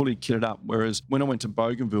we were fully kitted up. Whereas when I went to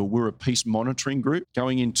Bougainville, we were a peace monitoring group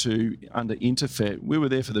going into under Interfet. We were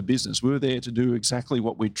there for the business. We were there to do exactly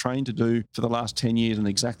what we'd trained to do for the last 10 years and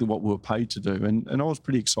exactly what we were paid to do. And I was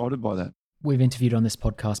pretty excited by that. We've interviewed on this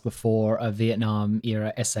podcast before a Vietnam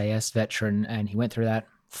era SAS veteran, and he went through that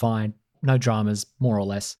fine, no dramas, more or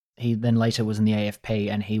less. He then later was in the AFP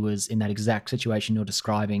and he was in that exact situation you're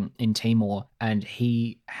describing in Timor, and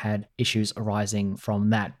he had issues arising from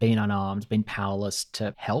that, being unarmed, being powerless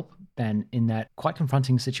to help, and in that quite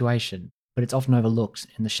confronting situation. But it's often overlooked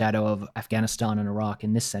in the shadow of Afghanistan and Iraq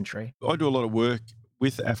in this century. I do a lot of work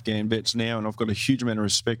with Afghan vets now, and I've got a huge amount of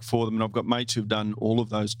respect for them, and I've got mates who've done all of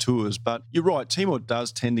those tours. But you're right, Timor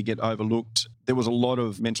does tend to get overlooked. There was a lot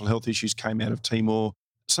of mental health issues came out of Timor.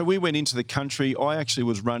 So we went into the country. I actually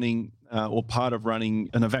was running or part of running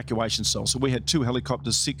an evacuation cell. So we had 2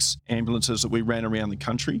 helicopters, 6 ambulances that we ran around the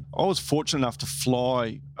country. I was fortunate enough to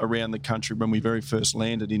fly around the country when we very first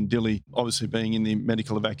landed in Dili, obviously being in the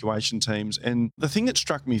medical evacuation teams. And the thing that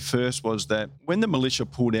struck me first was that when the militia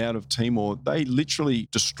pulled out of Timor, they literally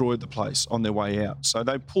destroyed the place on their way out. So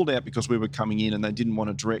they pulled out because we were coming in and they didn't want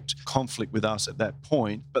a direct conflict with us at that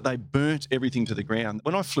point, but they burnt everything to the ground.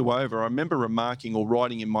 When I flew over, I remember remarking or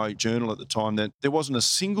writing in my journal at the time that there wasn't a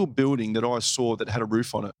single building that I saw that had a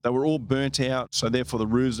roof on it. They were all burnt out, so therefore the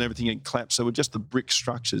roofs and everything had collapsed. They were just the brick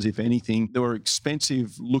structures, if anything. There were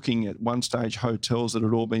expensive looking at one stage hotels that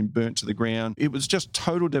had all been burnt to the ground. It was just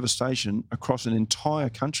total devastation across an entire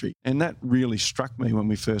country. And that really struck me when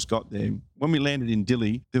we first got there. When we landed in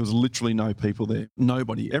Dili, there was literally no people there.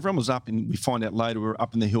 Nobody. Everyone was up, and we find out later we were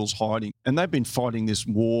up in the hills hiding. And they've been fighting this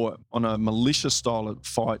war on a militia style of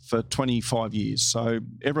fight for 25 years. So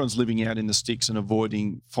everyone's living out in the sticks and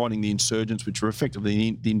avoiding fighting the insurgents, which were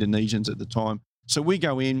effectively the Indonesians at the time. So we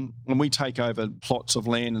go in and we take over plots of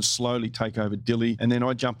land and slowly take over Dili. And then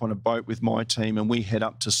I jump on a boat with my team and we head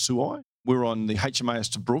up to Suai. We're on the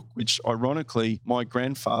HMAS Tobruk, which ironically, my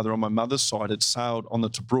grandfather on my mother's side had sailed on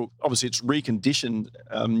the Tobruk. Obviously, it's reconditioned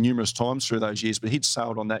numerous times through those years, but he'd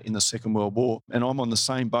sailed on that in the Second World War. And I'm on the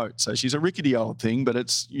same boat. So she's a rickety old thing, but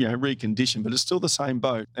it's, reconditioned, but it's still the same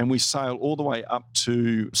boat. And we sail all the way up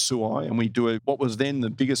to Suai, and we do what was then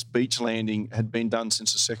the biggest beach landing had been done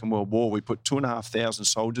since the Second World War. We put 2,500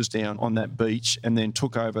 soldiers down on that beach and then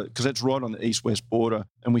took over, because that's right on the east-west border,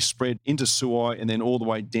 and we spread into Suai and then all the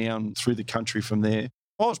way down through the country from there.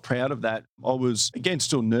 I was proud of that. I was, again,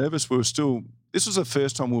 still nervous. This was the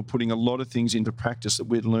first time we were putting a lot of things into practice that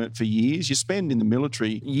we'd learnt for years. You spend in the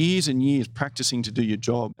military years and years practicing to do your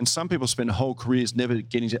job. And some people spend whole careers never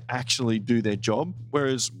getting to actually do their job.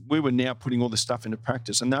 Whereas we were now putting all this stuff into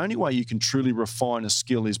practice. And the only way you can truly refine a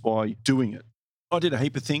skill is by doing it. I did a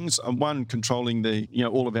heap of things. One, controlling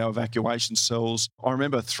all of our evacuation cells. I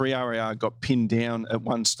remember 3RAR got pinned down at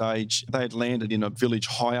one stage. They had landed in a village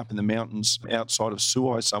high up in the mountains outside of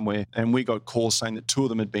Suai somewhere, and we got calls saying that 2 of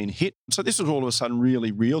them had been hit. So this was all of a sudden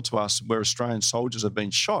really real to us, where Australian soldiers have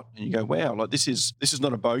been shot. And you go, wow, like this is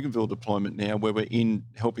not a Bougainville deployment now where we're in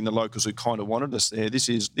helping the locals who kind of wanted us there. This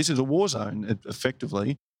is a war zone,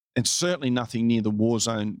 effectively. And certainly nothing near the war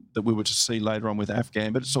zone that we were to see later on with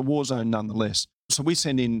Afghan, but it's a war zone nonetheless. So we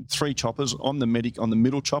send in 3 choppers. I'm the medic on the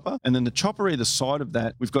middle chopper. And then the chopper either side of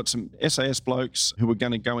that, we've got some SAS blokes who were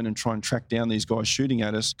going to go in and try and track down these guys shooting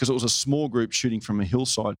at us because it was a small group shooting from a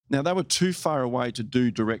hillside. Now, they were too far away to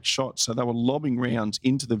do direct shots. So they were lobbing rounds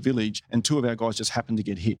into the village and 2 of our guys just happened to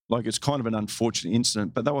get hit. Like, it's kind of an unfortunate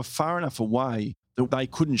incident, but they were far enough away that they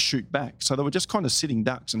couldn't shoot back. So they were just kind of sitting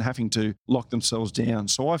ducks and having to lock themselves down.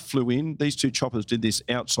 So I flew in. These 2 choppers did this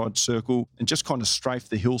outside circle and just kind of strafed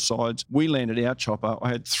the hillsides. We landed our chopper. I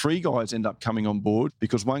had 3 guys end up coming on board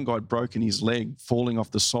because one guy had broken his leg falling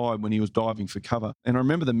off the side when he was diving for cover. And I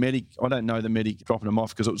remember the medic, I don't know the medic dropping them off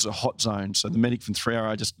because it was a hot zone. So the medic from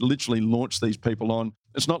 3RA just literally launched these people on.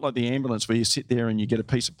 It's not like the ambulance where you sit there and you get a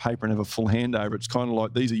piece of paper and have a full handover. It's kind of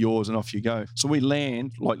like, these are yours and off you go. So we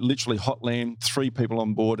land, like literally hot land, 3 people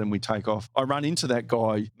on board and we take off. I run into that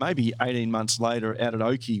guy maybe 18 months later out at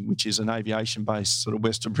Oakey, which is an aviation base sort of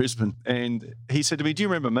west of Brisbane. And he said to me, do you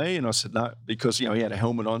remember me? And I said, no, because, he had a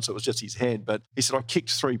helmet on, so it was just his head. But he said, I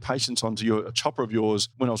kicked 3 patients onto a chopper of yours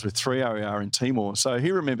when I was with 3RAR in Timor. So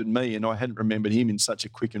he remembered me and I hadn't remembered him in such a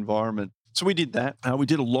quick environment. So we did that. We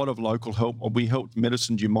did a lot of local help. We helped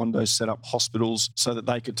Medicine du Monde set up hospitals so that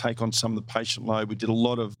they could take on some of the patient load. We did a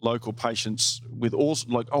lot of local patients with also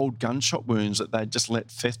like old gunshot wounds that they'd just let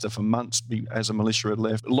fester for months as a militia had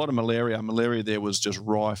left. A lot of malaria. Malaria there was just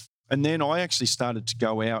rife. And then I actually started to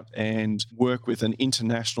go out and work with an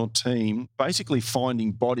international team, basically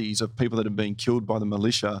finding bodies of people that had been killed by the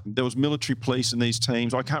militia. There was military police in these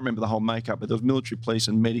teams. I can't remember the whole makeup, but there was military police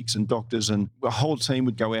and medics and doctors, and a whole team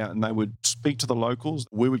would go out and they would speak to the locals.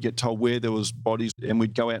 We would get told where there was bodies and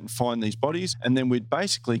we'd go out and find these bodies. And then we'd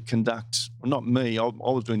basically conduct, well, not me, I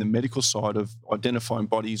was doing the medical side of identifying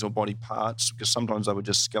bodies or body parts because sometimes they were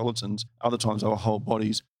just skeletons. Other times they were whole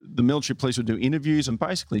bodies. The military police would do interviews and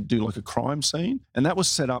basically do like a crime scene. And that was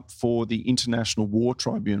set up for the International War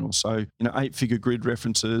Tribunal. So, 8-figure grid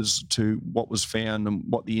references to what was found and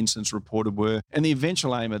what the incidents reported were. And the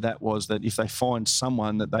eventual aim of that was that if they find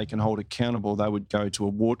someone that they can hold accountable, they would go to a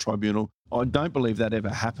war tribunal. I don't believe that ever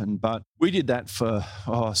happened, but we did that for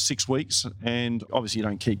 6 weeks. And obviously you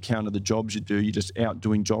don't keep count of the jobs you do. You're just out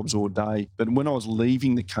doing jobs all day. But when I was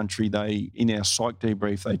leaving the country, in our psych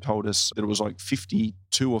debrief, they told us that it was like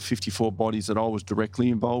 52 or 54 bodies that I was directly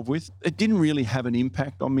involved with. It didn't really have an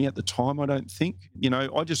impact on me at the time, I don't think.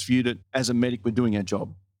 I just viewed it as a medic, we're doing our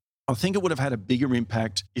job. I think it would have had a bigger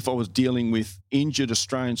impact if I was dealing with injured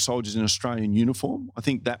Australian soldiers in Australian uniform. I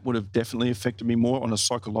think that would have definitely affected me more on a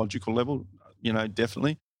psychological level,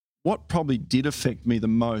 definitely. What probably did affect me the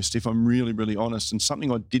most, if I'm really, really honest, and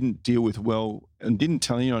something I didn't deal with well and didn't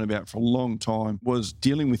tell anyone about for a long time, was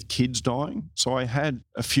dealing with kids dying. So I had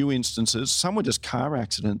a few instances. Some were just car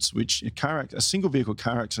accidents, a single vehicle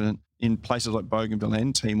car accident in places like Bougainville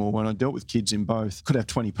and Timor, when I dealt with kids in both, could have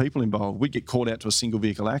 20 people involved. We'd get called out to a single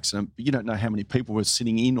vehicle accident, but you don't know how many people were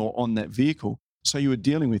sitting in or on that vehicle. So you were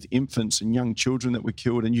dealing with infants and young children that were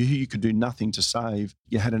killed and you could do nothing to save.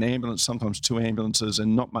 You had an ambulance, sometimes 2 ambulances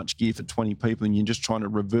and not much gear for 20 people, and you're just trying to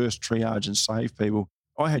reverse triage and save people.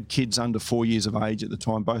 I had kids under 4 years of age at the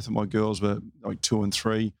time. Both of my girls were like 2 and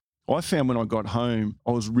 3. I found when I got home,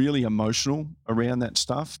 I was really emotional around that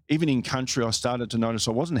stuff. Even in country, I started to notice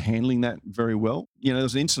I wasn't handling that very well. There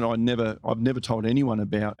was an incident I've never told anyone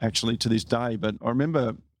about actually to this day, but I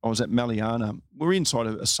remember I was at Maliana. We're inside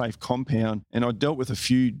a safe compound and I dealt with a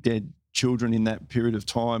few dead children in that period of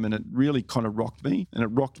time, and it really kind of rocked me, and it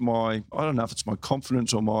rocked I don't know if it's my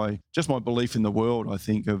confidence or my belief in the world, I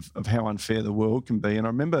think, of how unfair the world can be. And I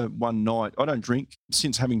remember one night, I don't drink.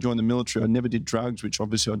 Since having joined the military, I never did drugs, which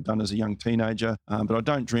obviously I'd done as a young teenager, but I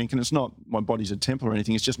don't drink, and it's not my body's a temple or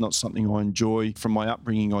anything. It's just not something I enjoy from my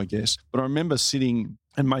upbringing, I guess. But I remember sitting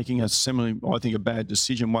and making a bad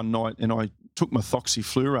decision one night, and I took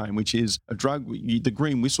methoxyflurane, which is a drug, the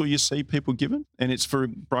green whistle you see people given, and it's for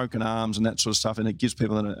broken arms and that sort of stuff, and it gives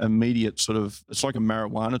people an immediate it's like a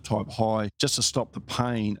marijuana type high just to stop the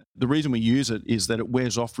pain. The reason we use it is that it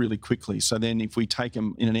wears off really quickly, so then if we take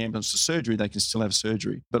them in an ambulance to surgery, they can still have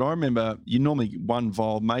surgery. But I remember you normally 1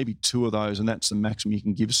 vial, maybe 2 of those, and that's the maximum you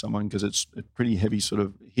can give someone because it's a pretty heavy sort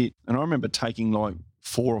of hit. And I remember taking like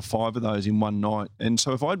 4 or 5 of those in one night. And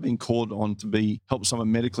so if I'd been called on to help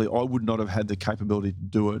someone medically, I would not have had the capability to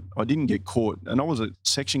do it. I didn't get caught. And I was a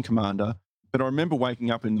section commander. But I remember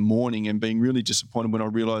waking up in the morning and being really disappointed when I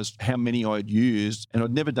realised how many I had used, and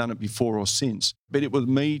I'd never done it before or since. But it was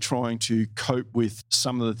me trying to cope with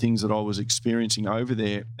some of the things that I was experiencing over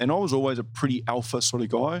there. And I was always a pretty alpha sort of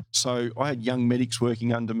guy. So I had young medics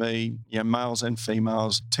working under me, males and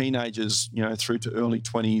females, teenagers, through to early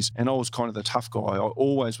 20s. And I was kind of the tough guy. I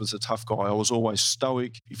always was the tough guy. I was always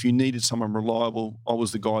stoic. If you needed someone reliable, I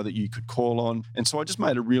was the guy that you could call on. And so I just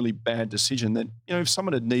made a really bad decision that, if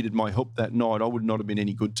someone had needed my help that night, I would not have been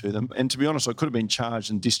any good to them. And to be honest, I could have been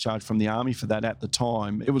charged and discharged from the army for that at the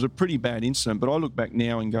time. It was a pretty bad incident, but I look back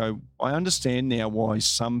now and go, I understand now why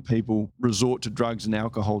some people resort to drugs and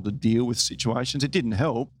alcohol to deal with situations. It didn't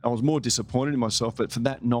help. I was more disappointed in myself, but for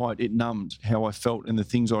that night, it numbed how I felt and the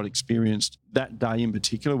things I'd experienced that day in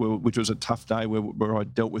particular, which was a tough day where I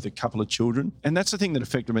dealt with a couple of children. And that's the thing that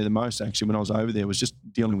affected me the most, actually, when I was over there, was just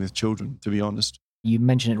dealing with children, to be honest. You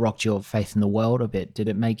mentioned it rocked your faith in the world a bit. Did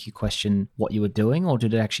it make you question what you were doing, or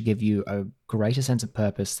did it actually give you a greater sense of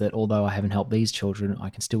purpose that although I haven't helped these children,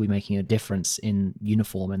 I can still be making a difference in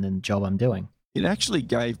uniform and in the job I'm doing? It actually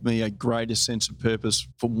gave me a greater sense of purpose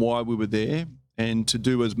for why we were there and to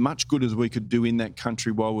do as much good as we could do in that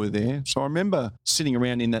country while we were there. So I remember sitting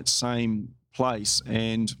around in that same place,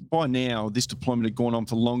 and by now this deployment had gone on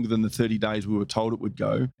for longer than the 30 days we were told it would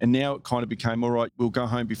go, and now it kind of became, all right, we'll go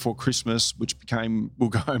home before Christmas, which became we'll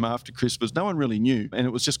go home after Christmas. No one really knew, and it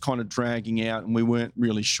was just kind of dragging out, and we weren't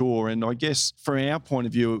really sure. And I guess from our point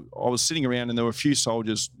of view, I was sitting around and there were a few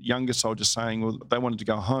soldiers, younger soldiers, saying, well, they wanted to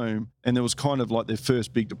go home, and there was kind of like their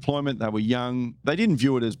first big deployment. They were young. They didn't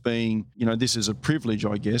view it as being, this is a privilege,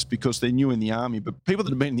 I guess, because they're new in the army. But people that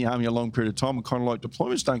have been in the army a long period of time are kind of like,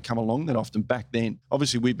 deployments don't come along that often. Back then,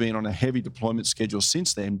 obviously we've been on a heavy deployment schedule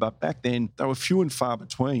since then, but back then they were few and far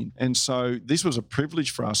between. And so this was a privilege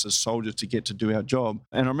for us as soldiers to get to do our job.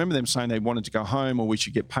 And I remember them saying they wanted to go home, or we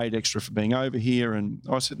should get paid extra for being over here. And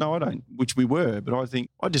I said, no, I don't, which we were, but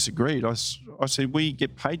I disagreed. I said, we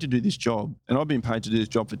get paid to do this job, and I've been paid to do this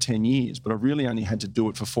job for 10 years, but I've really only had to do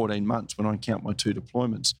it for 14 months when I count my 2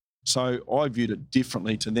 deployments. So I viewed it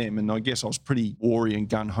differently to them. And I guess I was pretty wary and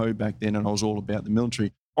gung-ho back then, and I was all about the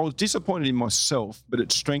military. I was disappointed in myself, but it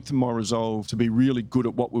strengthened my resolve to be really good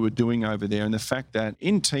at what we were doing over there. And the fact that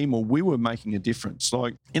in Timor, we were making a difference.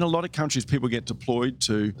 Like in a lot of countries, people get deployed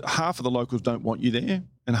to, half of the locals don't want you there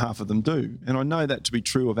and half of them do. And I know that to be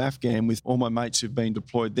true of Afghan with all my mates who've been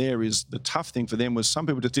deployed there. Is the tough thing for them was some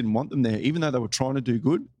people just didn't want them there, even though they were trying to do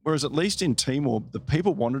good. Whereas at least in Timor, the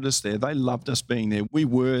people wanted us there. They loved us being there. We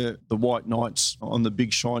were the white knights on the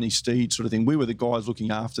big shiny steed sort of thing. We were the guys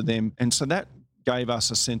looking after them. And so that gave us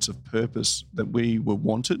a sense of purpose that we were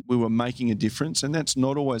wanted. We were making a difference. And that's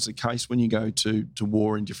not always the case when you go to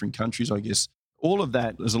war in different countries, I guess. All of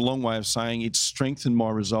that is a long way of saying it strengthened my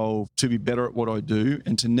resolve to be better at what I do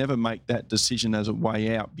and to never make that decision as a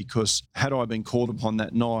way out, because had I been called upon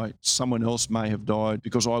that night, someone else may have died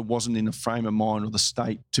because I wasn't in a frame of mind or the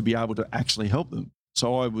state to be able to actually help them.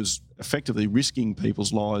 So I was effectively risking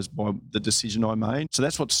people's lives by the decision I made. So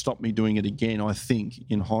that's what stopped me doing it again, I think,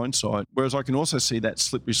 in hindsight. Whereas I can also see that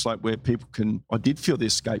slippery slope where people I did feel the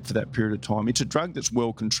escape for that period of time. It's a drug that's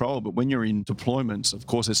well controlled, but when you're in deployments, of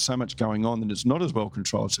course, there's so much going on that it's not as well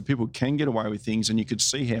controlled. So people can get away with things, and you could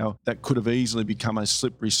see how that could have easily become a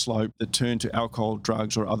slippery slope that turned to alcohol,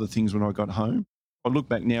 drugs, or other things when I got home. I look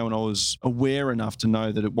back now and I was aware enough to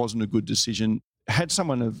know that it wasn't a good decision. Had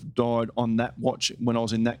someone have died on that watch when I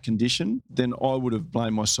was in that condition, then I would have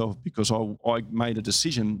blamed myself because I made a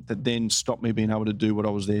decision that then stopped me being able to do what I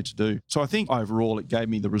was there to do. So I think overall it gave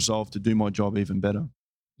me the resolve to do my job even better.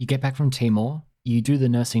 You get back from Timor, you do the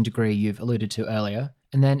nursing degree you've alluded to earlier,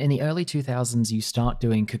 and then in the early 2000s you start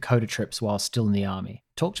doing Kokoda trips while still in the army.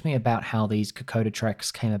 Talk to me about how these Kokoda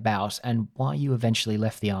treks came about and why you eventually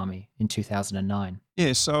left the army in 2009.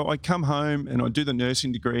 Yeah, so I come home and I do the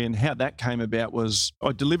nursing degree, and how that came about was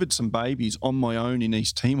I delivered some babies on my own in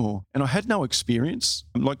East Timor, and I had no experience.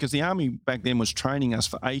 Because the army back then was training us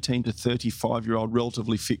for 18 to 35-year-old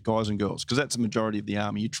relatively fit guys and girls, because that's the majority of the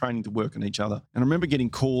army. You're training to work on each other. And I remember getting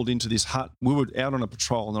called into this hut. We were out on a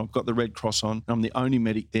patrol, and I've got the Red Cross on, and I'm the only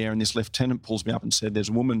medic there, and this lieutenant pulls me up and said, there's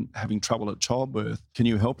a woman having trouble at childbirth. Can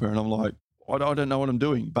you help her? And I'm like, I don't know what I'm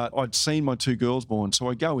doing, but I'd seen my 2 girls born. So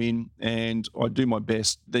I go in and I do my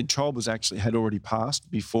best. The child had already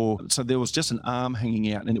passed before. So there was just an arm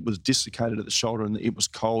hanging out and it was dislocated at the shoulder and it was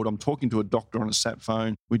cold. I'm talking to a doctor on a sat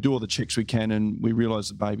phone. We do all the checks we can and we realise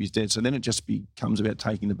the baby's dead. So then it just becomes about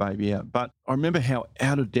taking the baby out. But I remember how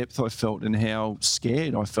out of depth I felt and how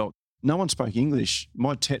scared I felt. No one spoke English.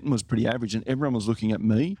 My Teton was pretty average and everyone was looking at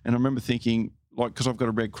me. And I remember thinking, because I've got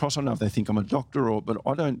a Red Cross, I don't know if they think I'm a doctor but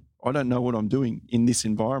I I don't know what I'm doing in this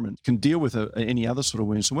environment. Can deal with any other sort of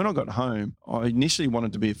wound. So when I got home, I initially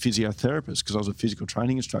wanted to be a physiotherapist because I was a physical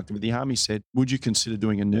training instructor. But the Army said, would you consider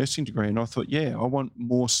doing a nursing degree? And I thought, yeah, I want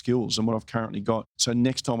more skills than what I've currently got. So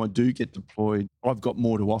next time I do get deployed, I've got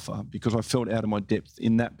more to offer because I felt out of my depth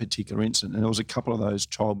in that particular incident. And there was a couple of those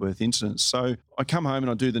childbirth incidents. So I come home and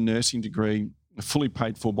I do the nursing degree, fully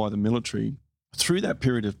paid for by the military. Through that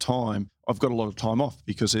period of time, I've got a lot of time off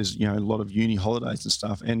because there's, a lot of uni holidays and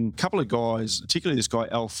stuff. And a couple of guys, particularly this guy,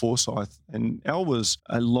 Al Forsyth, and Al was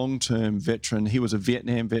a long-term veteran. He was a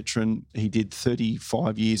Vietnam veteran. He did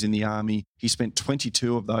 35 years in the Army. He spent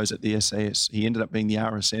 22 of those at the SAS. He ended up being the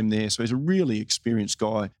RSM there. So he's a really experienced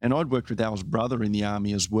guy. And I'd worked with Al's brother in the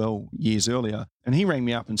Army as well years earlier. And he rang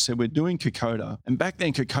me up and said, we're doing Kokoda. And back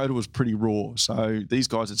then, Kokoda was pretty raw. So these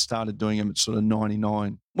guys had started doing them at sort of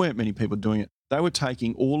 99. Weren't many people doing it. They were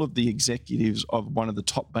taking all of the executives of one of the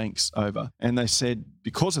top banks over. And they said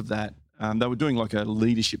because of that, they were doing like a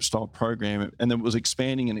leadership style program, and it was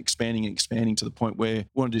expanding and expanding and expanding to the point where we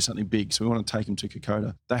want to do something big. So we want to take them to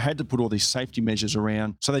Kokoda. They had to put all these safety measures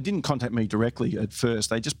around. So they didn't contact me directly at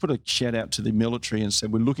first. They just put a shout out to the military and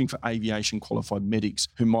said, we're looking for aviation qualified medics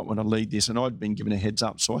who might want to lead this. And I'd been given a heads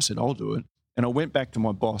up. So I said, I'll do it. And I went back to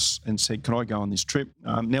my boss and said, can I go on this trip?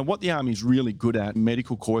 Now, what the Army is really good at,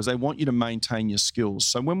 medical corps, is they want you to maintain your skills.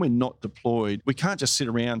 So when we're not deployed, we can't just sit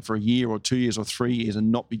around for a year or 2 years or 3 years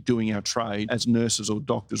and not be doing our trade as nurses or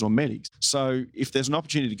doctors or medics. So if there's an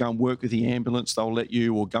opportunity to go and work with the ambulance, they'll let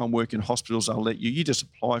you, or go and work in hospitals, they'll let you. You just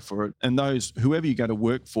apply for it. And whoever you go to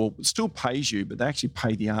work for still pays you, but they actually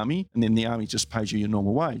pay the Army, and then the Army just pays you your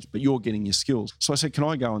normal wage, but you're getting your skills. So I said, can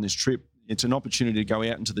I go on this trip? It's an opportunity to go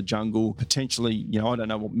out into the jungle, potentially, I don't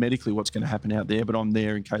know medically what's going to happen out there, but I'm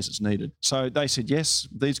there in case it's needed. So they said yes.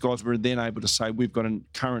 These guys were then able to say, we've got a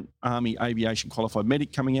current Army aviation qualified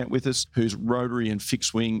medic coming out with us who's rotary and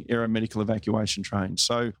fixed wing aeromedical evacuation trained.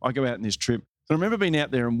 So I go out on this trip. I remember being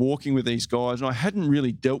out there and walking with these guys, and I hadn't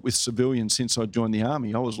really dealt with civilians since I joined the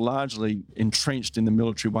Army. I was largely entrenched in the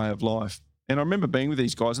military way of life. And I remember being with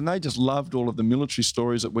these guys, and they just loved all of the military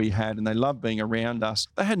stories that we had, and they loved being around us.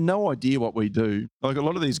 They had no idea what we do. Like, a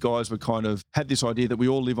lot of these guys were had this idea that we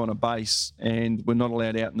all live on a base and we're not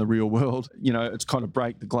allowed out in the real world. It's kind of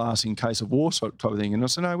break the glass in case of war sort of type of thing. And I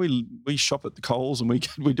said, no, we shop at the Coles and we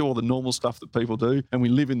do all the normal stuff that people do, and we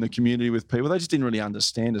live in the community with people. They just didn't really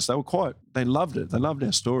understand us. They loved it. They loved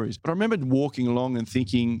our stories. But I remember walking along and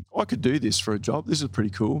thinking, I could do this for a job. This is pretty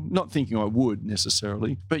cool. Not thinking I would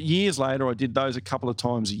necessarily. But years later, I did those a couple of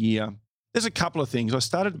times a year. There's a couple of things. I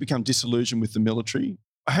started to become disillusioned with the military.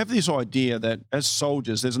 I have this idea that as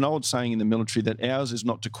soldiers, there's an old saying in the military that ours is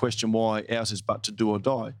not to question why, ours is but to do or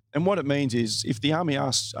die. And what it means is if the Army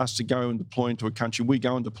asks us to go and deploy into a country, we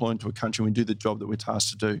go and deploy into a country and we do the job that we're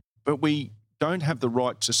tasked to do. But we don't have the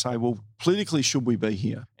right to say, well, politically, should we be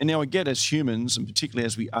here? And now I get as humans, and particularly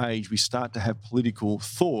as we age, we start to have political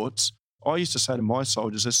thoughts. I used to say to my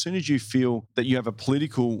soldiers, as soon as you feel that you have a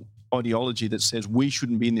political ideology that says we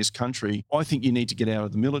shouldn't be in this country, I think you need to get out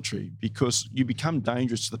of the military, because you become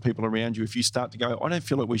dangerous to the people around you if you start to go, I don't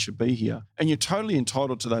feel like we should be here. And you're totally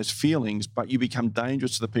entitled to those feelings, but you become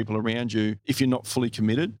dangerous to the people around you if you're not fully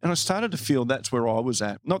committed. And I started to feel that's where I was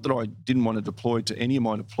at. Not that I didn't want to deploy to any of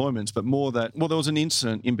my deployments, but more that, there was an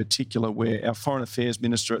incident in particular where our foreign affairs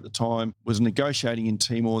minister at the time was negotiating in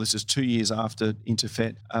Timor, this is 2 years after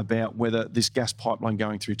Interfet, about whether this gas pipeline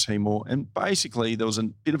going through Timor. And basically there was a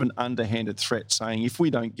bit of an underhanded threat saying if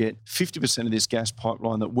we don't get 50% of this gas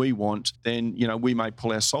pipeline that we want, then, we may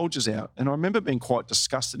pull our soldiers out. And I remember being quite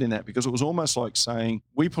disgusted in that, because it was almost like saying,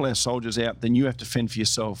 we pull our soldiers out, then you have to fend for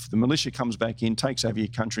yourself. The militia comes back in, takes over your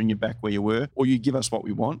country, and you're back where you were, or you give us what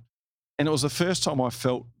we want. And it was the first time I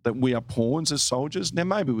felt that we are pawns as soldiers. Now,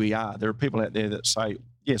 maybe we are. There are people out there that say,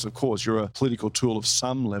 yes, of course, you're a political tool of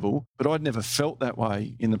some level, but I'd never felt that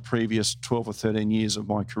way in the previous 12 or 13 years of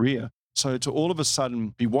my career. So to all of a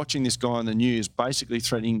sudden be watching this guy on the news basically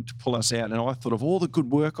threatening to pull us out, and I thought of all the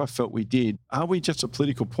good work I felt we did. Are we just a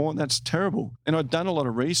political pawn? That's terrible. And I'd done a lot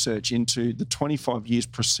of research into the 25 years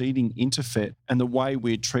preceding Interfet and the way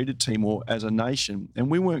we had treated Timor as a nation,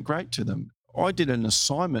 and we weren't great to them. I did an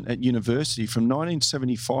assignment at university from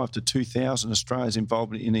 1975 to 2000, Australia's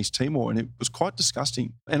involvement in East Timor, and it was quite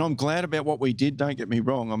disgusting. And I'm glad about what we did, don't get me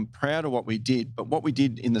wrong. I'm proud of what we did, but what we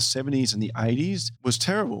did in the 70s and the 80s was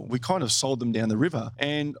terrible. We kind of sold them down the river.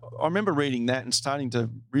 And I remember reading that and starting to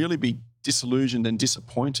really be disillusioned and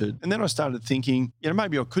disappointed. And then I started thinking,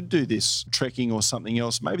 maybe I could do this trekking or something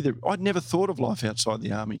else. Maybe I'd never thought of life outside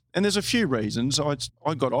the army. And there's a few reasons.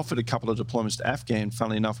 I got offered a couple of deployments to Afghan,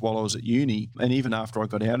 funnily enough, while I was at uni. And even after I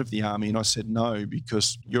got out of the army, and I said no,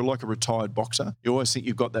 because you're like a retired boxer. You always think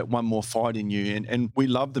you've got that one more fight in you. And we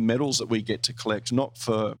love the medals that we get to collect, not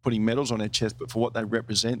for putting medals on our chest, but for what they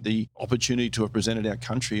represent, the opportunity to have presented our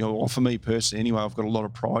country. Or for me personally, anyway, I've got a lot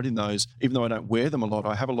of pride in those. Even though I don't wear them a lot,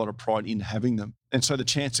 I have a lot of pride in having them. And so the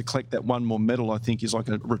chance to collect that one more medal, I think, is like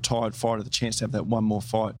a retired fighter, the chance to have that one more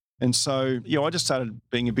fight. And so, I just started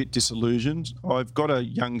being a bit disillusioned. I've got a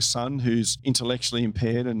young son who's intellectually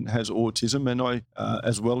impaired and has autism, and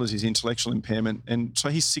as well as his intellectual impairment. And so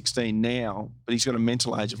he's 16 now, but he's got a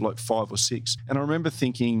mental age of like 5 or 6. And I remember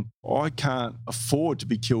thinking, I can't afford to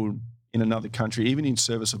be killed in another country, even in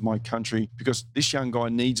service of my country, because this young guy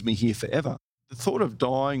needs me here forever. The thought of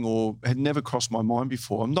dying had never crossed my mind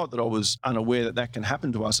before. Not that I was unaware that can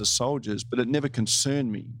happen to us as soldiers, but it never concerned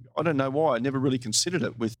me. I don't know why. I never really considered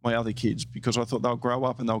it with my other kids, because I thought they'll grow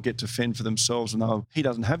up and they'll get to fend for themselves, and he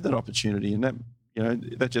doesn't have that opportunity, and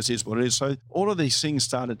that just is what it is. So all of these things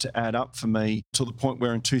started to add up for me to the point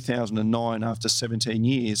where in 2009, after 17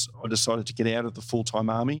 years, I decided to get out of the full-time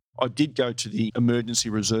army. I did go to the emergency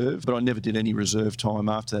reserve, but I never did any reserve time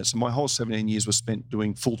after that. So my whole 17 years was spent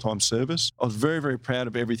doing full-time service. I was very, very proud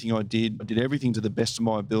of everything I did. I did everything to the best of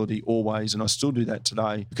my ability always, and I still do that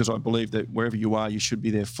today, because I believe that wherever you are, you should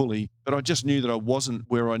be there fully. But I just knew that I wasn't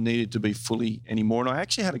where I needed to be fully anymore. And I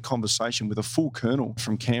actually had a conversation with a full colonel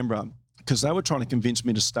from Canberra, because they were trying to convince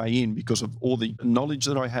me to stay in because of all the knowledge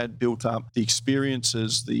that I had built up, the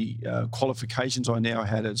experiences, the qualifications I now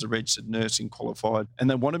had as a registered nurse and qualified, and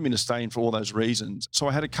they wanted me to stay in for all those reasons. So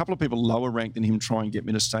I had a couple of people lower ranked than him try and get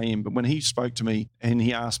me to stay in. But when he spoke to me and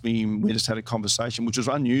he asked me, we just had a conversation, which was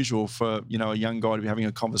unusual for, a young guy to be having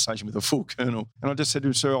a conversation with a full colonel. And I just said to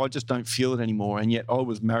him, sir, I just don't feel it anymore. And yet I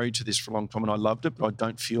was married to this for a long time and I loved it, but I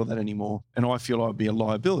don't feel that anymore. And I feel I'd be a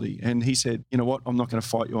liability. And he said, you know what, I'm not going to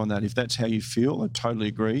fight you on that. If that's how you feel, I totally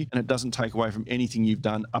agree. And it doesn't take away from anything you've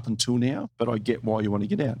done up until now, but I get why you want to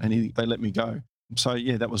get out. And they let me go. So,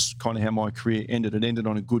 that was kind of how my career ended. It ended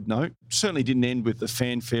on a good note. Certainly didn't end with the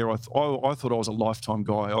fanfare. I thought I was a lifetime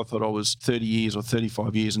guy. I thought I was 30 years or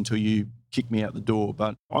 35 years until you kicked me out the door.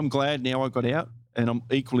 But I'm glad now I got out. And I'm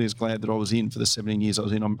equally as glad that I was in for the 17 years I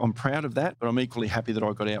was in. I'm proud of that, but I'm equally happy that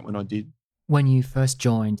I got out when I did. When you first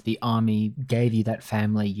joined, the army gave you that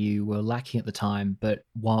family you were lacking at the time, but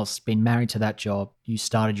whilst being married to that job, you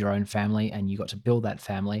started your own family and you got to build that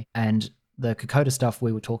family. And the Kokoda stuff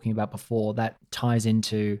we were talking about before, that ties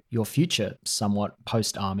into your future somewhat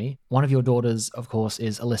post-army. One of your daughters, of course,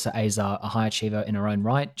 is Alyssa Azar, a high achiever in her own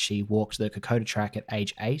right. She walked the Kokoda track at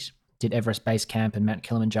age 8. Did Everest Base Camp and Mount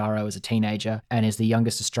Kilimanjaro as a teenager, and is the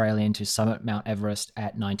youngest Australian to summit Mount Everest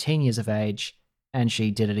at 19 years of age. And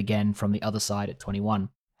she did it again from the other side at 21.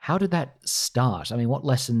 How did that start? I mean, what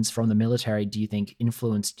lessons from the military do you think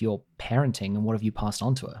influenced your parenting, and what have you passed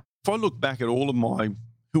on to her? If I look back at all of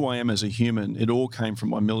who I am as a human, it all came from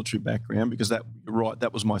my military background, because you're right,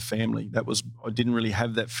 that was my family. I didn't really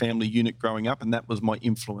have that family unit growing up, and that was my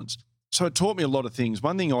influence. So it taught me a lot of things.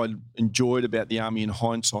 One thing I enjoyed about the army in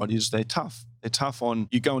hindsight is they're tough. They're tough on,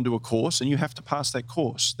 you go into a course and you have to pass that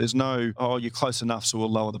course. There's no, you're close enough, so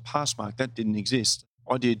we'll lower the pass mark. That didn't exist.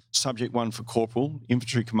 I did Subject 1 for Corporal,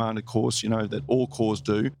 Infantry Commander course, that all corps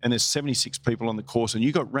do. And there's 76 people on the course, and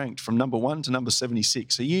you got ranked from number 1 to number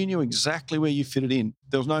 76. So you knew exactly where you fitted in.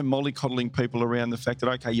 There was no mollycoddling people around the fact that,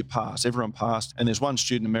 okay, you passed, everyone passed, and there's one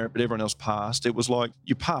student of merit, but everyone else passed. It was like,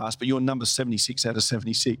 you passed, but you're number 76 out of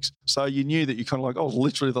 76. So you knew that you're kind of like,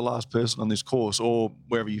 literally the last person on this course, or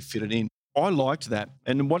wherever you fitted in. I liked that.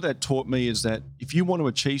 And what that taught me is that if you want to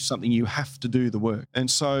achieve something, you have to do the work. And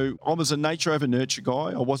so I was a nature over nurture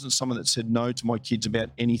guy. I wasn't someone that said no to my kids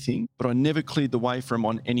about anything, but I never cleared the way for them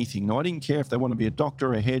on anything. Now, I didn't care if they want to be a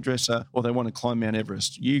doctor, a hairdresser, or they want to climb Mount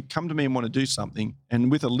Everest. You come to me and want to do something. And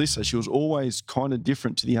with Alyssa, she was always kind of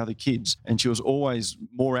different to the other kids. And she was always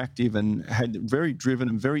more active and had very driven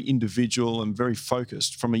and very individual and very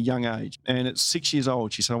focused from a young age. And at 6 years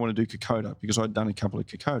old, she said, I want to do Kokoda, because I'd done a couple of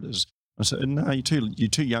Kokodas. I said, no, you're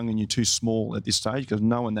too young and you're too small at this stage, because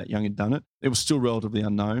no one that young had done it. It was still relatively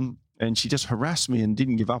unknown. And she just harassed me and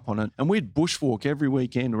didn't give up on it. And we'd bushwalk every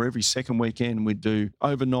weekend or every second weekend. We'd do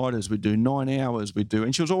overnighters, we'd do 9 hours,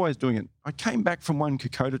 and she was always doing it. I came back from one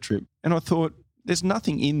Kokoda trip and I thought, there's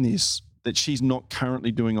nothing in this that she's not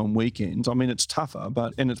currently doing on weekends. I mean, it's tougher,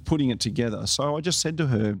 and it's putting it together. So I just said to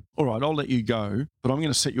her, all right, I'll let you go, but I'm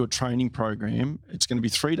going to set you a training program. It's going to be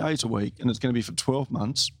 3 days a week and it's going to be for 12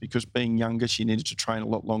 months because being younger, she needed to train a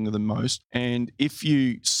lot longer than most. And if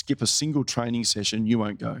you skip a single training session, you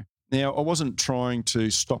won't go. Now, I wasn't trying to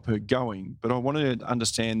stop her going, but I wanted her to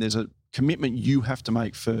understand there's a commitment you have to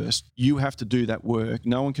make first. You have to do that work.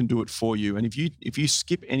 No one can do it for you. And if you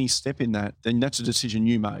skip any step in that, then that's a decision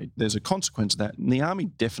you made. There's a consequence to that. And the Army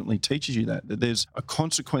definitely teaches you that there's a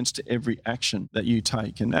consequence to every action that you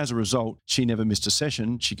take. And as a result, she never missed a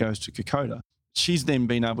session. She goes to Kokoda. She's then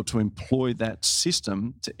been able to employ that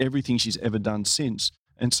system to everything she's ever done since.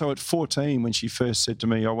 And so at 14, when she first said to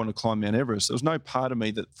me, I want to climb Mount Everest, there was no part of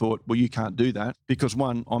me that thought, well, you can't do that because,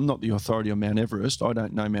 one, I'm not the authority on Mount Everest. I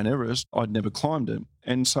don't know Mount Everest. I'd never climbed it.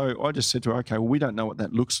 And so I just said to her, okay, well, we don't know what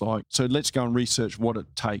that looks like. So let's go and research what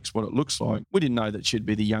it takes, what it looks like. We didn't know that she'd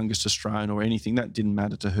be the youngest Australian or anything. That didn't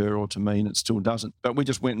matter to her or to me, and it still doesn't. But we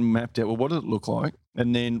just went and mapped out, well, what does it look like?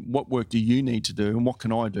 And then what work do you need to do and what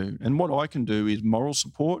can I do? And what I can do is moral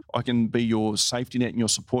support. I can be your safety net and your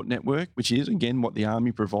support network, which is, again, what the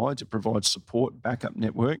Army provides. It provides support, backup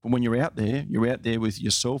network. But when you're out there with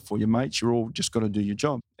yourself or your mates, you're all just got to do your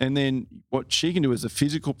job. And then what she can do is the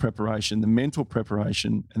physical preparation, the mental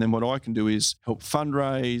preparation. And then what I can do is help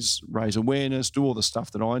fundraise, raise awareness, do all the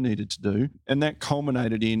stuff that I needed to do. And that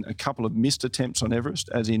culminated in a couple of missed attempts on Everest,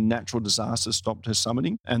 as in natural disasters stopped her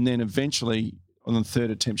summiting. And then eventually, on the third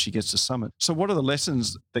attempt, she gets to summit. So what are the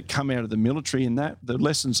lessons that come out of the military in that? The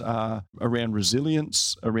lessons are around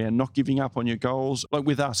resilience, around not giving up on your goals. Like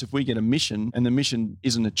with us, if we get a mission and the mission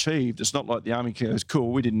isn't achieved, it's not like the Army goes,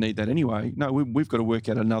 cool, we didn't need that anyway. No, we've got to work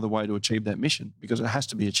out another way to achieve that mission because it has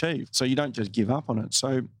to be achieved. So you don't just give up on it.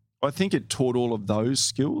 So I think it taught all of those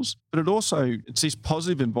skills, but it's this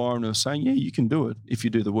positive environment of saying, yeah, you can do it if you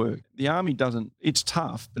do the work. The Army it's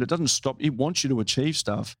tough, but it doesn't stop. It wants you to achieve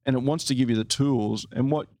stuff and it wants to give you the tools.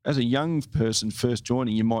 And what, as a young person first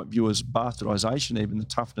joining, you might view as bastardization, even the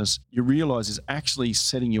toughness, you realize is actually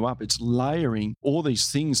setting you up. It's layering all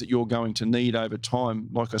these things that you're going to need over time.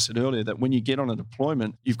 Like I said earlier, that when you get on a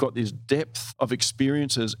deployment, you've got this depth of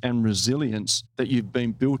experiences and resilience that you've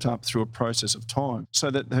been built up through a process of time. So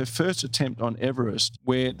that her first attempt on Everest,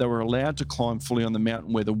 where they were allowed to climb fully on the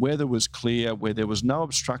mountain, where the weather was clear, where there was no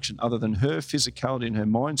obstruction other than her physicality and her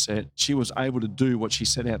mindset, she was able to do what she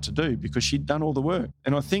set out to do because she'd done all the work.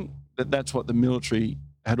 And I think that that's what the military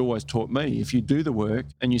had always taught me. If you do the work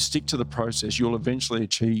and you stick to the process, you'll eventually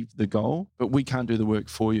achieve the goal, but we can't do the work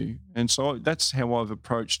for you. And so that's how I've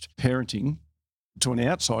approached parenting. To an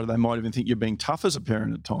outsider, they might even think you're being tough as a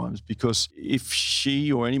parent at times, because if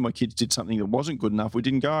she or any of my kids did something that wasn't good enough, we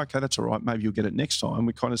didn't go, okay, that's all right, maybe you'll get it next time.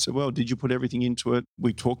 We kind of said, well, did you put everything into it?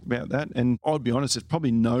 We talked about that. And I'll be honest, there's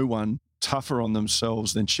probably no one tougher on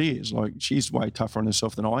themselves than she is. Like, she's way tougher on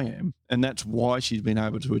herself than I am. And that's why she's been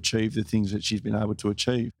able to achieve the things that she's been able to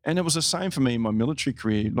achieve. And it was the same for me in my military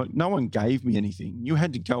career. Like, no one gave me anything. You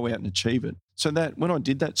had to go out and achieve it. So that when I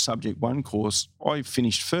did that Subject 1 course, I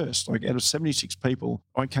finished first. Like, out of 76 people,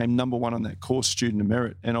 I came number 1 on that course, student of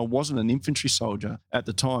merit. And I wasn't an infantry soldier at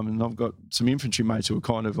the time. And I've got some infantry mates who were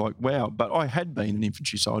kind of like, wow. But I had been an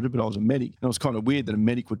infantry soldier, but I was a medic. And it was kind of weird that a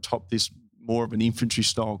medic would top this more of an infantry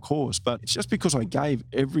style course. But it's just because I gave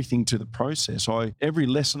everything to the process. Every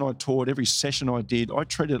lesson I taught, every session I did, I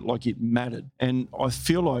treated it like it mattered. And I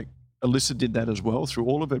feel like Alyssa did that as well through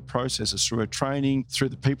all of her processes, through her training, through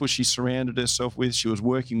the people she surrounded herself with. She was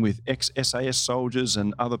working with ex-SAS soldiers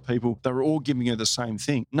and other people. They were all giving her the same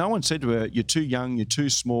thing. No one said to her, you're too young, you're too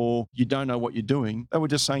small, you don't know what you're doing. They were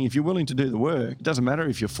just saying, if you're willing to do the work, it doesn't matter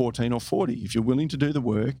if you're 14 or 40. If you're willing to do the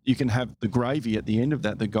work, you can have the gravy at the end of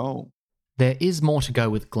that, the goal. There is more to go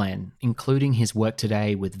with Glenn, including his work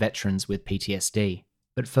today with veterans with PTSD.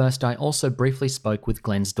 But first, I also briefly spoke with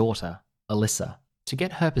Glenn's daughter, Alyssa, to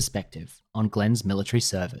get her perspective on Glenn's military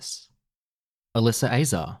service. Alyssa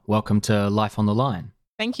Azar, welcome to Life on the Line.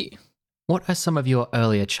 Thank you. What are some of your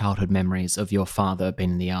earlier childhood memories of your father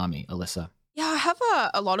being in the Army, Alyssa? Yeah, I have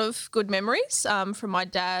a lot of good memories from my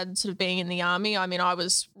dad sort of being in the Army. I mean, I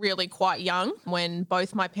was really quite young when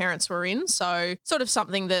both my parents were in, so sort of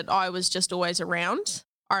something that I was just always around.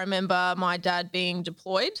 I remember my dad being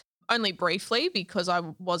deployed, only briefly because I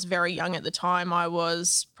was very young at the time. I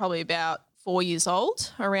was probably about 4 years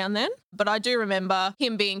old around then. But I do remember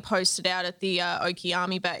him being posted out at the Oki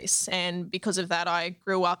Army base. And because of that, I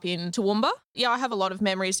grew up in Toowoomba. Yeah, I have a lot of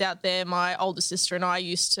memories out there. My older sister and I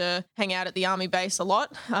used to hang out at the Army base a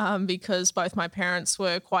lot because both my parents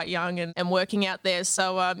were quite young and working out there.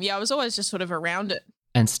 So, yeah, I was always just sort of around it.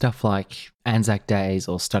 And stuff like Anzac Days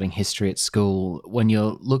or studying history at school, when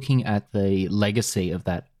you're looking at the legacy of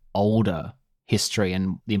that older history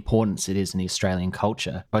and the importance it is in the Australian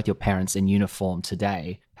culture, both your parents in uniform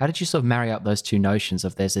today, how did you sort of marry up those two notions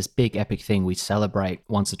of there's this big epic thing we celebrate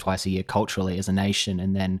once or twice a year culturally as a nation,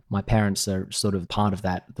 and then my parents are sort of part of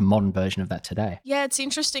that, the modern version of that today? Yeah, it's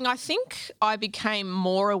interesting. I think I became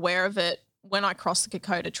more aware of it when I crossed the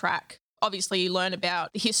Kokoda track. Obviously, you learn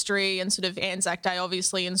about the history and sort of Anzac Day,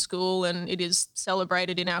 obviously, in school, and it is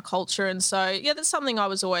celebrated in our culture. And so, yeah, that's something I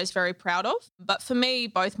was always very proud of. But for me,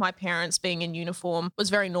 both my parents being in uniform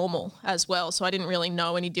was very normal as well. So I didn't really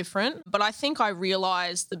know any different. But I think I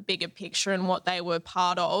realised the bigger picture and what they were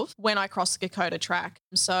part of when I crossed the Kokoda track.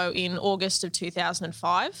 So in August of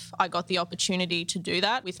 2005, I got the opportunity to do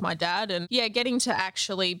that with my dad. And yeah, getting to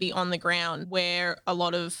actually be on the ground where a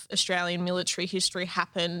lot of Australian military history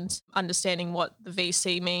happened, understanding what the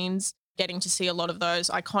VC means, getting to see a lot of those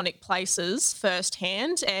iconic places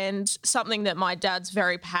firsthand. And something that my dad's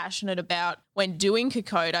very passionate about when doing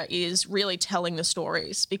Kokoda is really telling the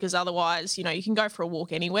stories, because otherwise, you know, you can go for a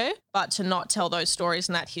walk anywhere, but to not tell those stories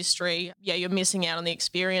and that history, yeah, you're missing out on the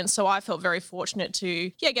experience. So I felt very fortunate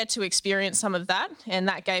to, get to experience some of that. And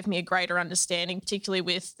that gave me a greater understanding, particularly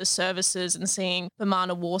with the services and seeing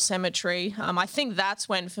Bamana War Cemetery. I think that's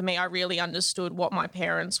when, for me, I really understood what my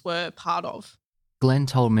parents were part of. Glenn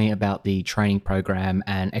told me about the training program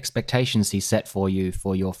and expectations he set for you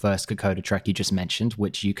for your first Kokoda trek you just mentioned,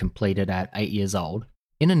 which you completed at 8 years old.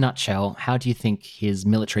 In a nutshell, how do you think his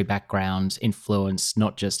military background influenced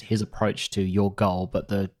not just his approach to your goal, but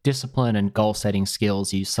the discipline and goal-setting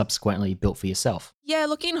skills you subsequently built for yourself? Yeah,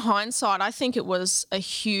 look, in hindsight, I think it was a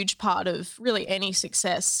huge part of really any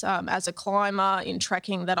success as a climber in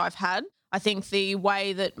trekking that I've had. I think the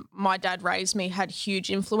way that my dad raised me had huge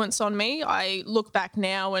influence on me. I look back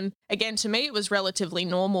now and again, to me, it was relatively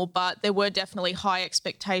normal, but there were definitely high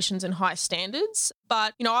expectations and high standards.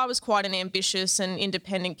 But, you know, I was quite an ambitious and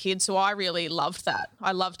independent kid, so I really loved that.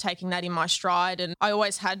 I loved taking that in my stride, and I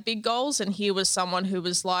always had big goals, and here was someone who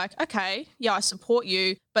was like, okay, yeah, I support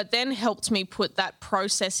you, but then helped me put that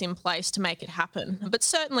process in place to make it happen. But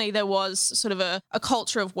certainly there was sort of a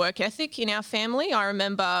culture of work ethic in our family. I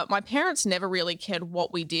remember my parents never really cared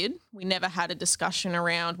what we did. We never had a discussion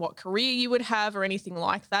around what career you would have or anything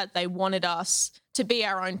like that. They wanted us to be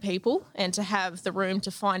our own people and to have the room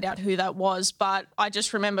to find out who that was. But I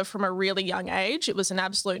just remember from a really young age, it was an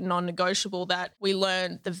absolute non-negotiable that we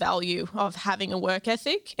learned the value of having a work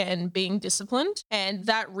ethic and being disciplined. And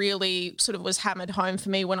that really sort of was hammered home for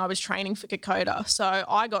me when I was training for Kokoda. So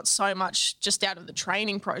I got so much just out of the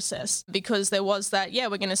training process because there was that, yeah,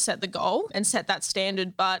 we're going to set the goal and set that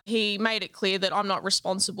standard. But he made it clear that I'm not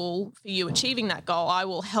responsible for you achieving that goal. I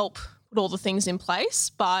will help put all the things in place,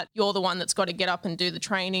 but you're the one that's got to get up and do the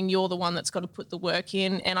training. You're the one that's got to put the work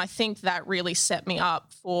in. And I think that really set me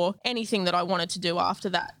up for anything that I wanted to do after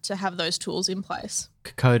that, to have those tools in place.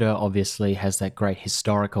 Kokoda obviously has that great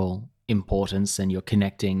historical importance, and you're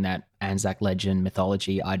connecting that Anzac legend,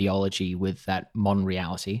 mythology, ideology with that modern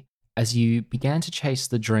reality. As you began to chase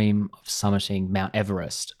the dream of summiting Mount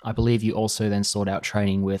Everest, I believe you also then sought out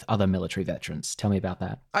training with other military veterans. Tell me about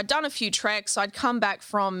that. I'd done a few treks. I'd come back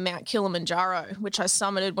from Mount Kilimanjaro, which I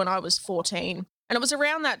summited when I was 14. And it was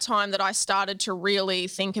around that time that I started to really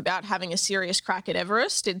think about having a serious crack at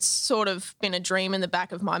Everest. It's sort of been a dream in the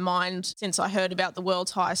back of my mind since I heard about the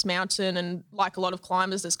world's highest mountain. And like a lot of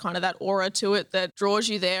climbers, there's kind of that aura to it that draws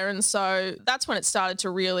you there. And so that's when it started to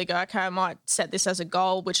really go, okay, I might set this as a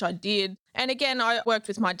goal, which I did. And again, I worked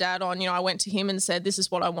with my dad on, I went to him and said, this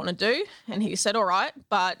is what I want to do. And he said, all right,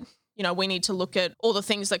 but we need to look at all the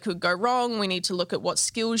things that could go wrong. We need to look at what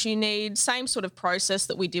skills you need. Same sort of process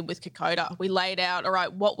that we did with Kokoda. We laid out, all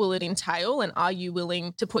right, what will it entail and are you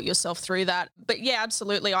willing to put yourself through that? But yeah,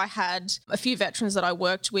 absolutely. I had a few veterans that I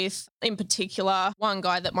worked with, in particular, one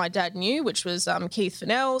guy that my dad knew, which was Keith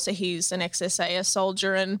Fennell. So he's an ex-SAS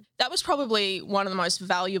soldier. And that was probably one of the most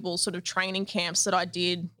valuable sort of training camps that I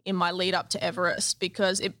did in my lead up to Everest,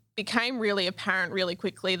 because it became really apparent really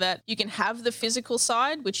quickly that you can have the physical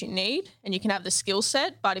side, which you need, and you can have the skill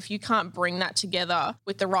set, but if you can't bring that together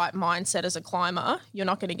with the right mindset as a climber, you're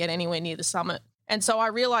not going to get anywhere near the summit. And so I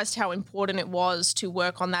realised how important it was to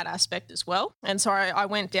work on that aspect as well. And so I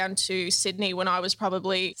went down to Sydney when I was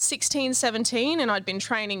probably 16, 17, and I'd been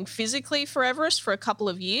training physically for Everest for a couple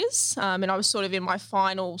of years. And I was sort of in my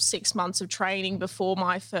final 6 months of training before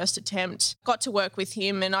my first attempt. Got to work with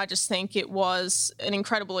him, and I just think it was an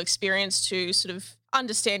incredible experience to sort of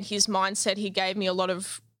understand his mindset. He gave me a lot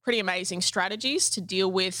of pretty amazing strategies to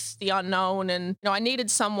deal with the unknown. And, I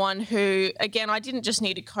needed someone who, again, I didn't just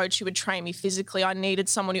need a coach who would train me physically. I needed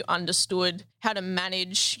someone who understood how to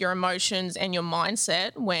manage your emotions and your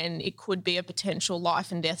mindset when it could be a potential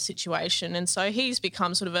life and death situation. And so he's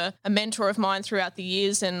become sort of a mentor of mine throughout the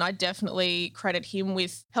years, and I definitely credit him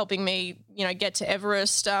with helping me, get to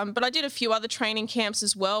Everest. But I did a few other training camps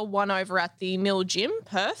as well, one over at the Mill Gym,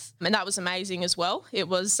 Perth, and that was amazing as well. It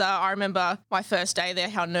was, I remember my first day there,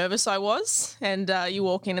 how nervous I was. And you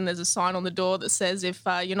walk in and there's a sign on the door that says, if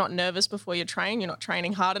you're not nervous before you train, you're not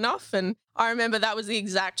training hard enough. And I remember that was the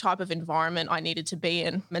exact type of environment I needed to be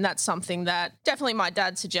in. And that's something that definitely my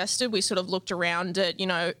dad suggested. We sort of looked around at,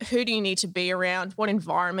 who do you need to be around? What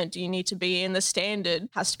environment do you need to be in? The standard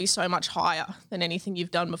has to be so much higher than anything you've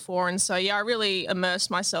done before. And so, I really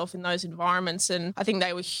immersed myself in those environments. And I think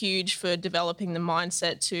they were huge for developing the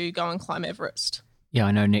mindset to go and climb Everest. Yeah,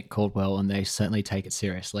 I know Nick Caldwell, and they certainly take it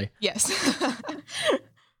seriously. Yes.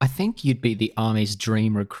 I think you'd be the Army's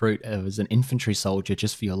dream recruit as an infantry soldier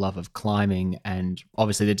just for your love of climbing and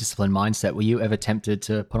obviously the disciplined mindset. Were you ever tempted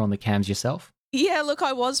to put on the cams yourself? Yeah, look,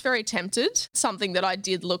 I was very tempted. Something that I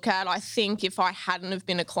did look at. I think if I hadn't have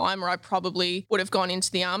been a climber, I probably would have gone into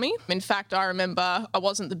the Army. In fact, I remember I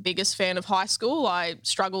wasn't the biggest fan of high school. I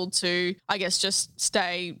struggled to, just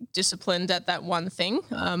stay disciplined at that one thing.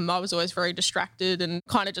 I was always very distracted and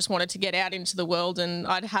kind of just wanted to get out into the world, and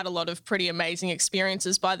I'd had a lot of pretty amazing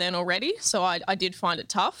experiences by then already. So I did find it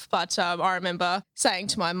tough. But I remember saying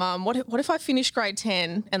to my mum, what if I finish grade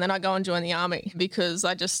 10 and then I go and join the Army? Because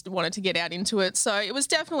I just wanted to get out into it. So it was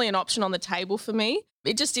definitely an option on the table for me.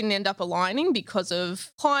 It just didn't end up aligning because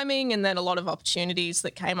of climbing and then a lot of opportunities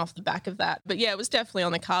that came off the back of that. But yeah, it was definitely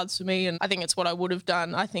on the cards for me, and I think it's what I would have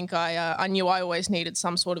done. I think I knew I always needed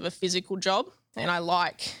some sort of a physical job, and I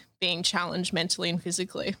like being challenged mentally and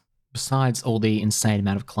physically. Besides all the insane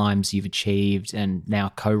amount of climbs you've achieved and now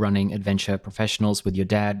co-running Adventure Professionals with your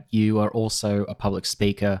dad, you are also a public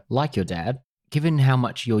speaker like your dad. Given how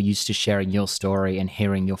much you're used to sharing your story and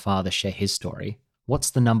hearing your father share his story, what's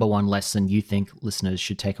the number one lesson you think listeners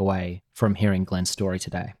should take away from hearing Glenn's story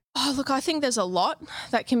today? Oh, look, I think there's a lot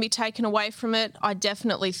that can be taken away from it. I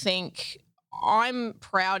definitely think I'm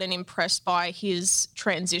proud and impressed by his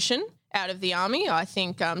transition out of the Army. I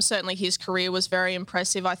think certainly his career was very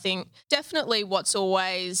impressive. I think definitely what's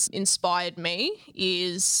always inspired me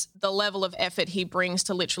is the level of effort he brings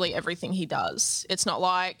to literally everything he does. It's not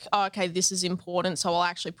like, oh, okay, this is important, so I'll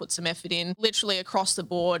actually put some effort in. Literally across the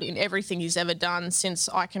board in everything he's ever done since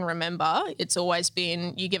I can remember, it's always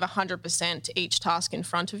been you give 100% to each task in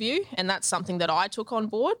front of you, and that's something that I took on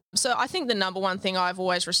board. So I think the number one thing I've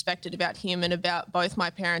always respected about him and about both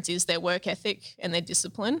my parents is their work ethic and their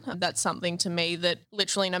discipline. That's something to me that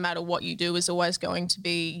literally no matter what you do is always going to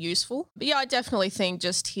be useful. But yeah, I definitely think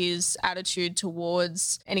just his attitude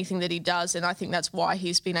towards anything that he does, and I think that's why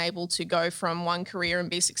he's been able to go from one career and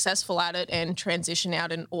be successful at it and transition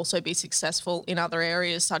out and also be successful in other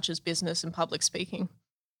areas such as business and public speaking.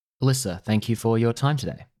 Alyssa, thank you for your time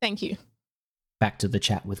today. Thank you. Back to the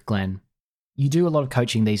chat with Glenn. You do a lot of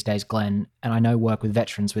coaching these days, Glenn, and I know work with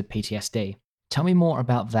veterans with PTSD. Tell me more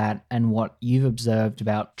about that and what you've observed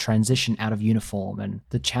about transition out of uniform and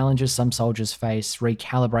the challenges some soldiers face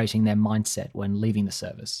recalibrating their mindset when leaving the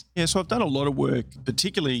service. Yeah, so I've done a lot of work,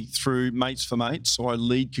 particularly through Mates for Mates. So I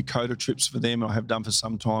lead Kokoda trips for them, and I have done for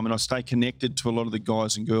some time, and I stay connected to a lot of the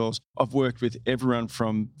guys and girls. I've worked with everyone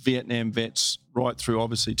from Vietnam vets right through,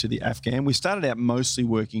 obviously, to the Afghan. We started out mostly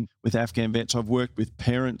working with Afghan vets. I've worked with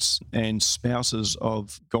parents and spouses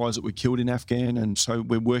of guys that were killed in Afghan, and so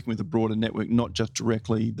we're working with a broader network, not just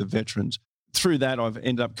directly the veterans. Through that, I've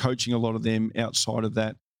ended up coaching a lot of them outside of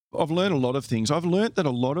that. I've learned a lot of things. I've learned that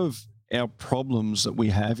a lot of our problems that we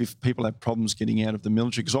have, if people have problems getting out of the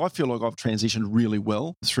military, because I feel like I've transitioned really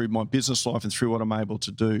well through my business life and through what I'm able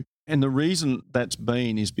to do. And the reason that's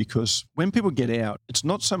been is because when people get out, it's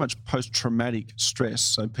not so much post-traumatic stress,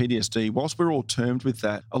 so PTSD. Whilst we're all termed with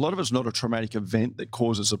that, a lot of it's not a traumatic event that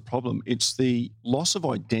causes a problem. It's the loss of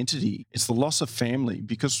identity. It's the loss of family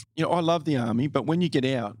because, I love the Army, but when you get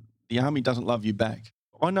out, the Army doesn't love you back.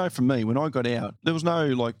 I know for me, when I got out, there was no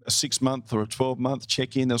like a 6-month or a 12-month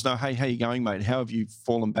check-in. There was no, hey, how you going, mate? How have you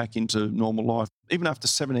fallen back into normal life? Even after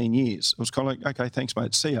 17 years, it was kind of like, okay, thanks,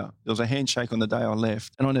 mate. See ya. There was a handshake on the day I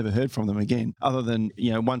left, and I never heard from them again. Other than,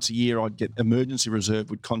 once a year, I'd get Emergency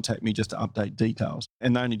Reserve would contact me just to update details.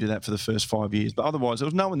 And they only do that for the first 5 years. But otherwise, there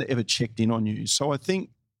was no one that ever checked in on you. So I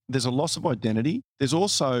think There's a loss of identity. There's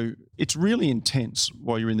also, it's really intense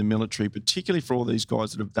while you're in the military, particularly for all these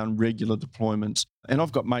guys that have done regular deployments. And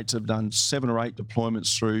I've got mates that have done 7 or 8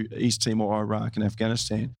 deployments through East Timor, Iraq and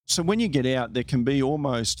Afghanistan. So when you get out, there can be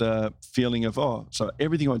almost a feeling of, so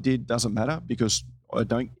everything I did doesn't matter because I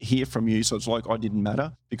don't hear from you. So it's like I didn't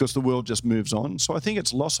matter because the world just moves on. So I think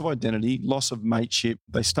it's loss of identity, loss of mateship.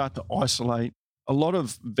 They start to isolate. A lot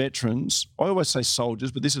of veterans, I always say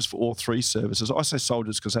soldiers, but this is for all 3 services. I say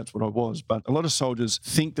soldiers because that's what I was, but a lot of soldiers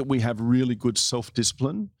think that we have really good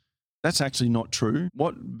self-discipline. That's actually not true.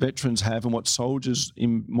 What veterans have and what soldiers,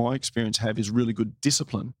 in my experience, have is really good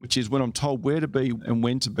discipline, which is when I'm told where to be and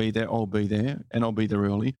when to be there, I'll be there and I'll be there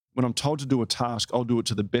early. When I'm told to do a task, I'll do it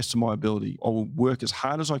to the best of my ability. I will work as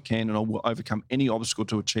hard as I can and I will overcome any obstacle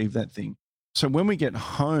to achieve that thing. So when we get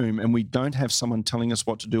home and we don't have someone telling us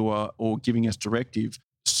what to do or giving us directive,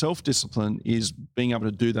 self-discipline is being able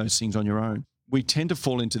to do those things on your own. We tend to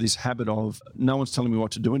fall into this habit of no one's telling me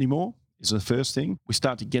what to do anymore is the first thing. We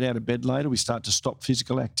start to get out of bed later. We start to stop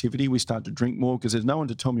physical activity. We start to drink more because there's no one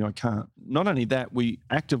to tell me I can't. Not only that, we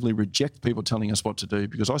actively reject people telling us what to do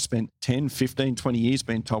because I spent 10, 15, 20 years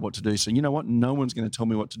being told what to do. So you know what? No one's going to tell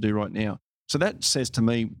me what to do right now. So that says to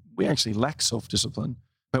me, we actually lack self-discipline,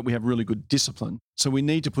 but we have really good discipline. So we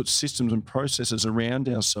need to put systems and processes around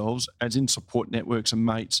ourselves as in support networks and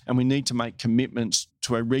mates, and we need to make commitments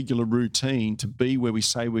to a regular routine to be where we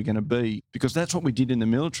say we're going to be, because that's what we did in the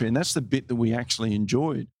military, and that's the bit that we actually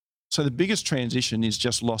enjoyed. So the biggest transition is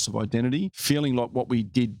just loss of identity, feeling like what we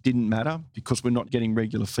did didn't matter because we're not getting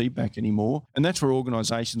regular feedback anymore. And that's where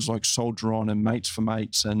organisations like Soldier On and Mates for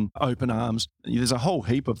Mates and Open Arms, there's a whole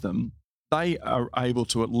heap of them, they are able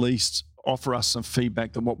to at least offer us some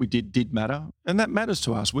feedback that what we did matter. And that matters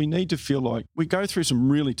to us. We need to feel like we go through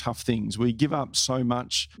some really tough things. We give up so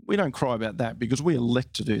much. We don't cry about that because we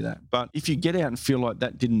elect to do that. But if you get out and feel like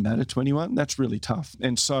that didn't matter to anyone, that's really tough.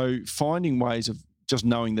 And so finding ways of just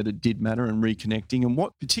knowing that it did matter and reconnecting, and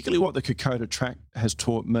particularly what the Kokoda track has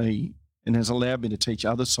taught me and has allowed me to teach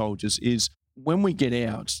other soldiers is when we get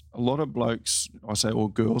out, a lot of blokes, I say all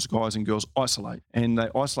girls, guys and girls, isolate, and they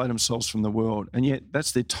isolate themselves from the world. And yet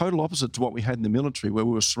that's the total opposite to what we had in the military, where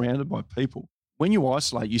we were surrounded by people. When you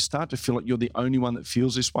isolate, you start to feel like you're the only one that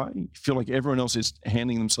feels this way. You feel like everyone else is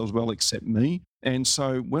handling themselves well except me. And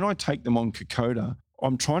so when I take them on Kokoda,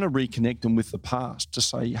 I'm trying to reconnect them with the past to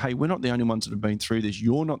say, hey, we're not the only ones that have been through this.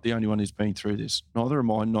 You're not the only one who's been through this. Neither am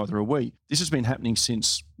I, neither are we. This has been happening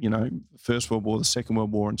since, the First World War, the Second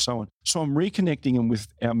World War, and so on. So I'm reconnecting them with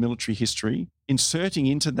our military history, inserting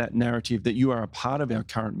into that narrative that you are a part of our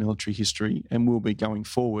current military history and will be going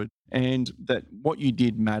forward, and that what you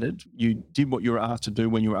did mattered. You did what you were asked to do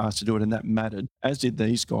when you were asked to do it, and that mattered, as did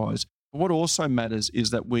these guys. But what also matters is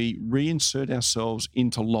that we reinsert ourselves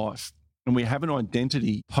into life. And we have an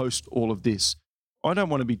identity post all of this. I don't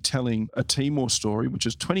want to be telling a Timor story, which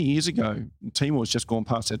is 20 years ago. Timor's just gone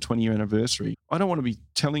past our 20-year anniversary. I don't want to be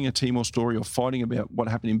telling a Timor story or fighting about what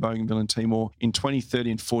happened in Bougainville and Timor in 20,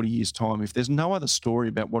 30 and 40 years' time. If there's no other story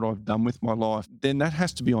about what I've done with my life, then that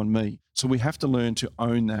has to be on me. So we have to learn to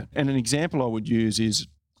own that. And an example I would use is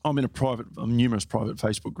I'm in numerous private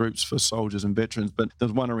Facebook groups for soldiers and veterans, but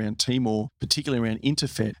there's one around Timor, particularly around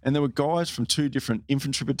Interfet. And there were guys from 2 different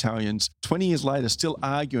infantry battalions 20 years later still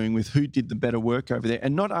arguing with who did the better work over there,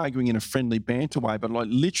 and not arguing in a friendly banter way, but like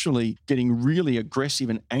literally getting really aggressive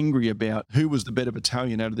and angry about who was the better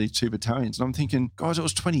battalion out of these 2 battalions. And I'm thinking, guys, it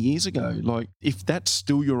was 20 years ago. Like, if that's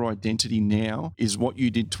still your identity now, is what you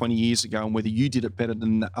did 20 years ago, and whether you did it better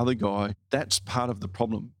than the other guy, that's part of the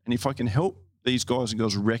problem. And if I can help these guys and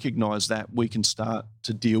girls recognize that, we can start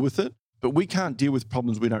to deal with it. But we can't deal with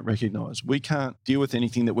problems we don't recognize. We can't deal with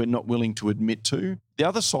anything that we're not willing to admit to. The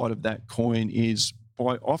other side of that coin is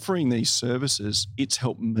by offering these services, it's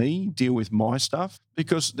helped me deal with my stuff,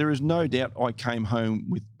 because there is no doubt I came home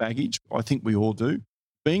with baggage. I think we all do.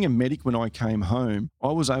 Being a medic when I came home,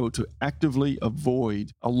 I was able to actively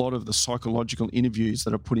avoid a lot of the psychological interviews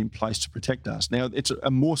that are put in place to protect us. Now, it's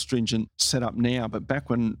a more stringent setup now, but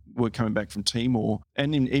back when we were coming back from Timor,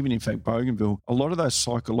 and even in fact Bougainville, a lot of those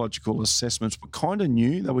psychological assessments were kind of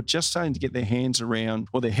new. They were just starting to get their heads around,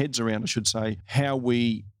 I should say, how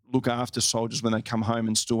we look after soldiers when they come home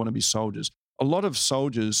and still want to be soldiers. A lot of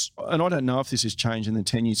soldiers, and I don't know if this has changed in the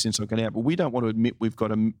 10 years since I got out, but we don't want to admit we've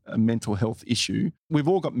got a mental health issue. We've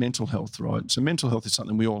all got mental health, right? So mental health is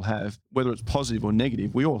something we all have, whether it's positive or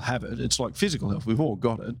negative, we all have it. It's like physical health, we've all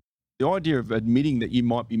got it. The idea of admitting that you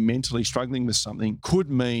might be mentally struggling with something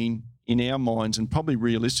could mean in our minds, and probably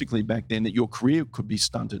realistically back then, that your career could be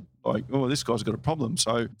stunted. Like, oh, this guy's got a problem.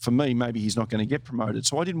 So for me, maybe he's not going to get promoted.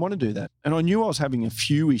 So I didn't want to do that. And I knew I was having a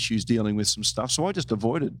few issues dealing with some stuff. So I just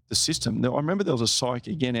avoided the system. Now, I remember there was a psych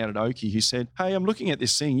again out at Oakey who said, hey, I'm looking at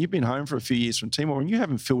this thing. You've been home for a few years from Timor and you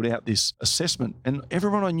haven't filled out this assessment. And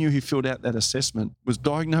everyone I knew who filled out that assessment was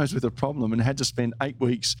diagnosed with a problem and had to spend 8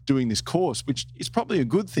 weeks doing this course, which is probably a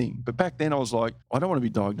good thing. But back then I was like, I don't want to be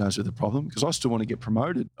diagnosed with a problem because I still want to get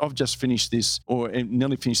promoted. I've just finished this or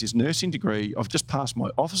nearly finished this nursing degree. I've just passed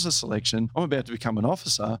my officer selection. I'm about to become an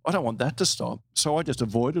officer. I don't want that to stop. So I just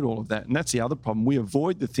avoided all of that. And that's the other problem. We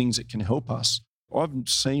avoid the things that can help us. I've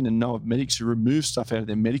seen and know of medics who remove stuff out of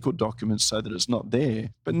their medical documents so that it's not there.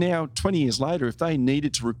 But now, 20 years later, if they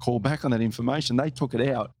needed to recall back on that information, they took it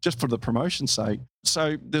out just for the promotion's sake.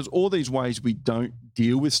 So there's all these ways we don't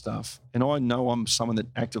deal with stuff. And I know I'm someone that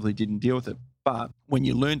actively didn't deal with it. But when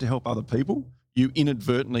you learn to help other people, you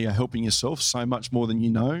inadvertently are helping yourself so much more than you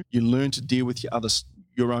know. You learn to deal with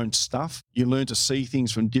your own stuff. You learn to see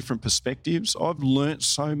things from different perspectives. I've learnt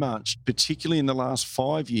so much, particularly in the last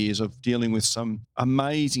 5 years of dealing with some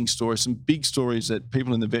amazing stories, some big stories that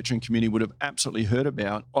people in the veteran community would have absolutely heard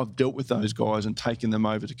about. I've dealt with those guys and taken them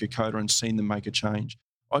over to Kokoda and seen them make a change.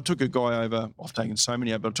 I took a guy over, I've taken so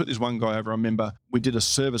many over, but I took this one guy over. I remember we did a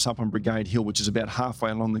service up on Brigade Hill, which is about halfway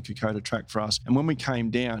along the Kokoda track for us. And when we came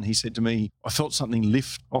down, he said to me, I felt something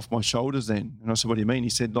lift off my shoulders then. And I said, what do you mean? He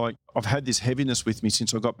said, like, I've had this heaviness with me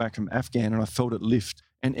since I got back from Afghan and I felt it lift.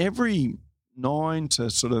 And every 9 to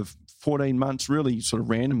sort of 14 months, really sort of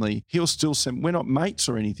randomly, he'll still send, we're not mates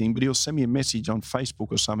or anything, but he'll send me a message on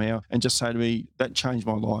Facebook or somehow and just say to me, that changed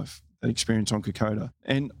my life. That experience on Kokoda.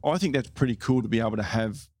 And I think that's pretty cool to be able to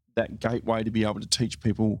have that gateway to be able to teach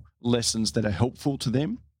people lessons that are helpful to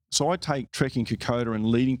them. So I take trekking Kokoda and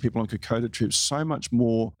leading people on Kokoda trips so much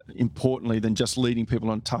more importantly than just leading people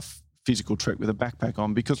on tough physical trek with a backpack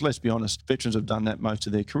on, because let's be honest, veterans have done that most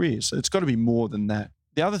of their careers. So it's got to be more than that.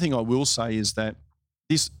 The other thing I will say is that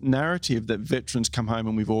this narrative that veterans come home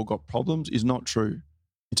and we've all got problems is not true.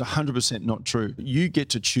 It's 100% not true. You get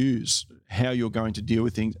to choose how you're going to deal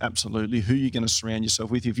with things, absolutely, who you're going to surround yourself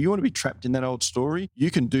with. If you want to be trapped in that old story, you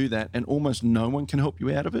can do that and almost no one can help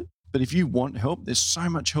you out of it. But if you want help, there's so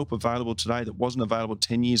much help available today that wasn't available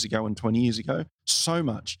 10 years ago and 20 years ago. So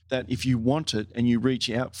much that if you want it and you reach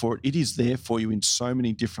out for it, it is there for you in so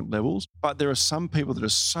many different levels. But there are some people that are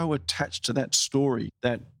so attached to that story,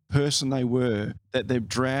 that person they were, that they're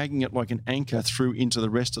dragging it like an anchor through into the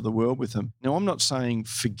rest of the world with them. Now, I'm not saying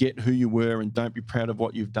forget who you were and don't be proud of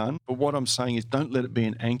what you've done, but what I'm saying is don't let it be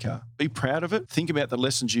an anchor. Be proud of it. Think about the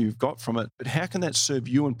lessons you've got from it, but how can that serve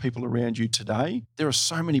you and people around you today? There are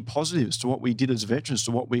so many positives to what we did as veterans,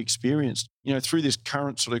 to what we experienced. You know, through this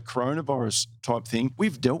current sort of coronavirus type thing,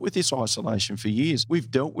 we've dealt with this isolation for years.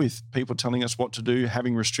 We've dealt with people telling us what to do,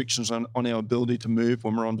 having restrictions on our ability to move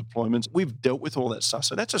when we're on deployments. We've dealt with all that stuff.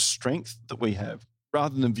 So that's a strength that we have.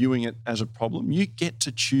 Rather than viewing it as a problem, you get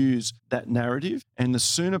to choose that narrative. And the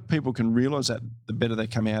sooner people can realise that, the better they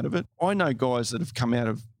come out of it. I know guys that have come out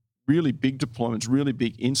of really big deployments, really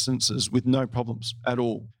big instances with no problems at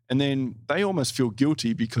all. And then they almost feel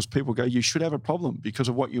guilty because people go, you should have a problem because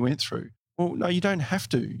of what you went through. Well, no, you don't have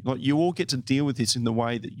to. Like, you all get to deal with this in the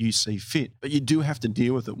way that you see fit, but you do have to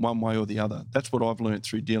deal with it one way or the other. That's what I've learned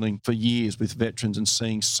through dealing for years with veterans and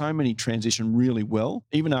seeing so many transition really well,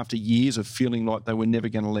 even after years of feeling like they were never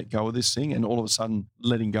going to let go of this thing and all of a sudden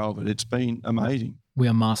letting go of it. It's been amazing. We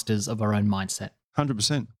are masters of our own mindset.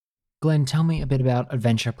 100%. Glenn, tell me a bit about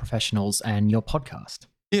Adventure Professionals and your podcast.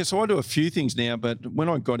 Yeah, so I do a few things now, but when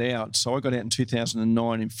I got out, so I got out in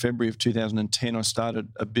 2009, in February of 2010, I started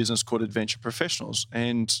a business called Adventure Professionals.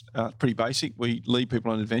 And pretty basic, we lead people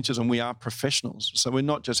on adventures and we are professionals. So we're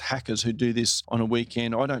not just hackers who do this on a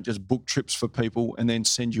weekend. I don't just book trips for people and then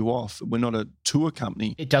send you off. We're not a tour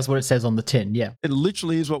company. It does what it says on the tin, yeah. It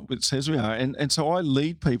literally is what it says we are. And so I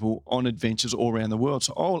lead people on adventures all around the world.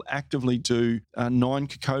 So I'll actively do 9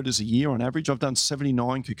 Kokodas a year on average. I've done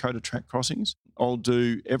 79 Kokoda track crossings. I'll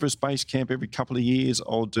do Everest Base Camp every couple of years.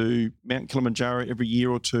 I'll do Mount Kilimanjaro every year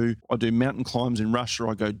or two. I do mountain climbs in Russia.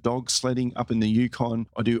 I go dog sledding up in the Yukon.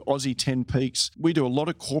 I do Aussie 10 Peaks. We do a lot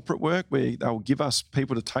of corporate work where they'll give us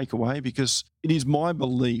people to take away, because it is my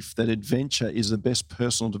belief that adventure is the best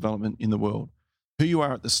personal development in the world. Who you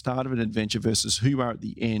are at the start of an adventure versus who you are at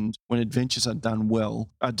the end, when adventures are done well,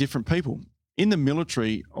 are different people. In the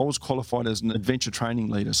military, I was qualified as an adventure training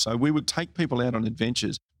leader. So we would take people out on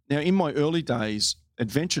adventures. Now, in my early days,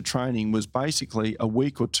 adventure training was basically a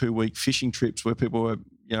week or 2 week fishing trips where people were,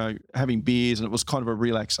 having beers, and it was kind of a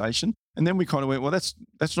relaxation. And then we kind of went, well,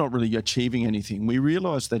 that's not really achieving anything. We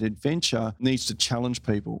realised that adventure needs to challenge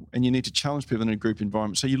people, and you need to challenge people in a group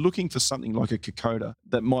environment. So you're looking for something like a Kokoda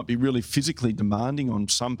that might be really physically demanding on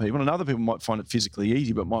some people, and other people might find it physically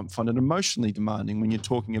easy, but might find it emotionally demanding when you're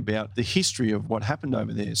talking about the history of what happened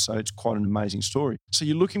over there. So it's quite an amazing story. So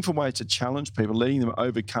you're looking for ways to challenge people, letting them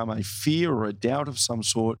overcome a fear or a doubt of some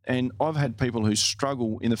sort. And I've had people who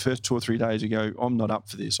struggle in the first 2 or 3 days who go, I'm not up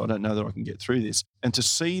for this. I don't know that I can get through this. And to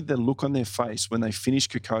see the look on their face when they finish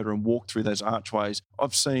Kokoda and walk through those archways,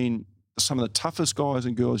 I've seen some of the toughest guys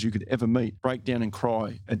and girls you could ever meet break down and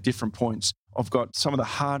cry at different points. I've got some of the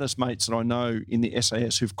hardest mates that I know in the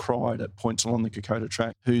SAS who've cried at points along the Kokoda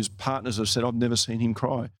track, whose partners have said, I've never seen him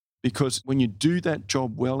cry. Because when you do that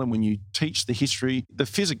job well and when you teach the history, the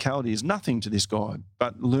physicality is nothing to this guy,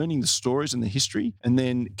 but learning the stories and the history and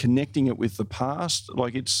then connecting it with the past,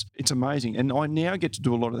 like it's amazing. And I now get to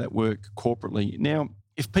do a lot of that work corporately. Now,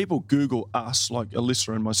 if people Google us, like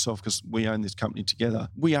Alyssa and myself, because we own this company together,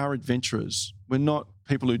 we are adventurers. We're not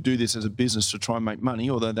people who do this as a business to try and make money,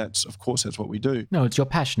 although that's what we do. No, it's your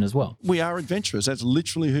passion as well. We are adventurers. That's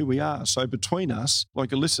literally who we are. So between us, like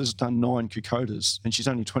Alyssa's done 9 Kokodas and she's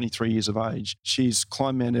only 23 years of age. She's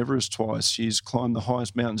climbed Mount Everest twice. She's climbed the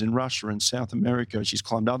highest mountains in Russia and South America. She's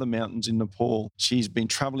climbed other mountains in Nepal. She's been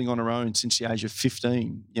traveling on her own since the age of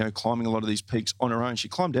 15, climbing a lot of these peaks on her own. She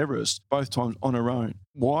climbed Everest both times on her own.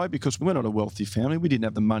 Why? Because we're not a wealthy family. We didn't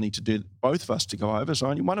have the money to do both of us to go over, so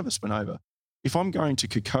only one of us went over. If I'm going to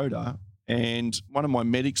Kokoda and one of my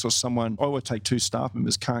medics or someone, I would take 2 staff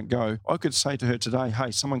members, can't go, I could say to her today,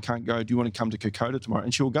 hey, someone can't go, do you want to come to Kokoda tomorrow?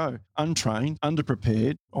 And she'll go, untrained,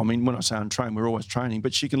 underprepared. I mean, when I say untrained, we're always training,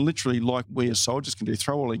 but she can literally, like we as soldiers can do,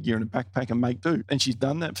 throw all her gear in a backpack and make do. And she's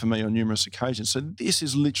done that for me on numerous occasions. So this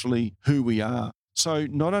is literally who we are. So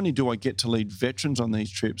not only do I get to lead veterans on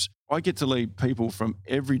these trips, I get to lead people from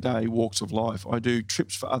everyday walks of life. I do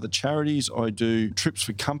trips for other charities. I do trips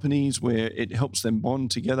for companies where it helps them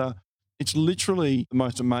bond together. It's literally the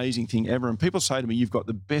most amazing thing ever. And people say to me, you've got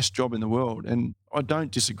the best job in the world. And I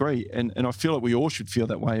don't disagree. And I feel like we all should feel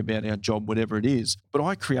that way about our job, whatever it is. But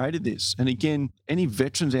I created this. And again, any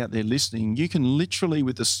veterans out there listening, you can literally,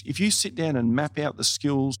 with this, if you sit down and map out the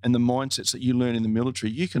skills and the mindsets that you learn in the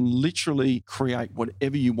military, you can literally create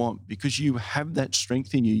whatever you want because you have that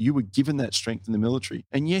strength in you. You were given that strength in the military.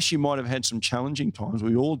 And yes, you might have had some challenging times.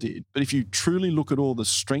 We all did. But if you truly look at all the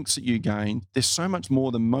strengths that you gained, there's so much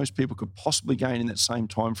more than most people could possibly gain in that same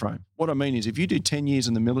time frame. What I mean is if you do 10 years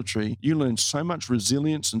in the military, you learn so much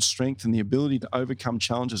resilience and strength and the ability to overcome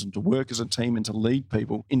challenges and to work as a team and to lead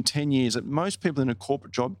people in 10 years that most people in a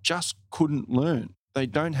corporate job just couldn't learn. They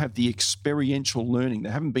don't have the experiential learning. They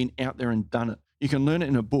haven't been out there and done it. You can learn it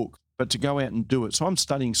in a book, but to go out and do it. So I'm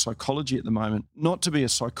studying psychology at the moment, not to be a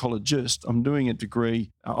psychologist. I'm doing a degree.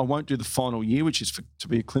 I won't do the final year, which is to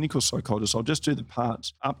be a clinical psychologist. I'll just do the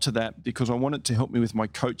parts up to that because I want it to help me with my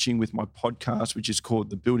coaching, with my podcast, which is called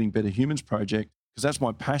the Building Better Humans Project, because that's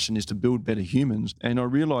my passion, is to build better humans. And I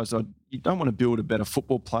realised you don't want to build a better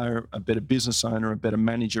football player, a better business owner, a better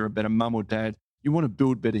manager, a better mum or dad. You want to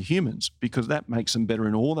build better humans because that makes them better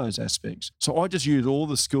in all those aspects. So I just use all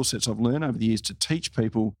the skill sets I've learned over the years to teach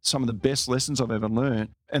people some of the best lessons I've ever learned.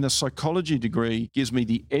 And the psychology degree gives me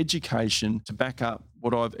the education to back up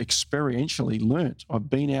what I've experientially learned. I've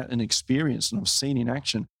been out and experienced and I've seen in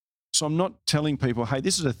action. So I'm not telling people, hey,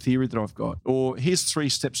 this is a theory that I've got, or here's 3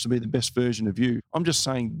 steps to be the best version of you. I'm just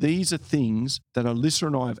saying these are things that Alyssa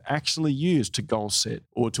and I have actually used to goal set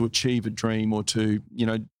or to achieve a dream or to,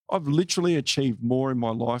 I've literally achieved more in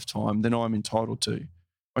my lifetime than I'm entitled to.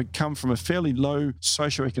 I come from a fairly low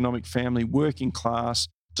socioeconomic family, working class.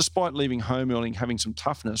 Despite leaving home early, having some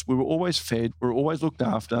toughness, we were always fed, we were always looked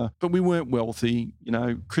after, but we weren't wealthy.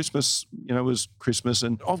 Christmas, was Christmas,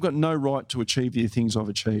 and I've got no right to achieve the things I've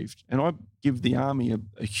achieved. And I give the Army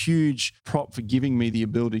a huge prop for giving me the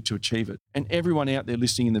ability to achieve it. And everyone out there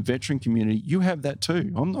listening in the veteran community, you have that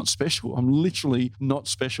too. I'm not special. I'm literally not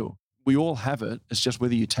special. We all have it. It's just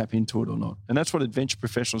whether you tap into it or not. And that's what Adventure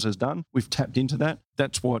Professionals has done. We've tapped into that.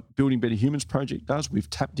 That's what Building Better Humans Project does. We've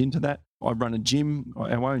tapped into that. I run a gym,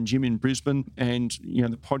 our own gym in Brisbane, and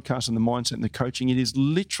the podcast and the mindset and the coaching, it is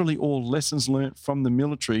literally all lessons learnt from the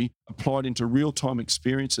military applied into real-time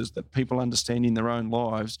experiences that people understand in their own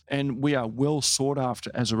lives. And we are well sought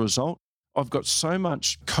after as a result. I've got so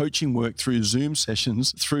much coaching work through Zoom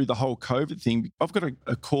sessions through the whole COVID thing. I've got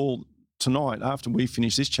a call tonight after we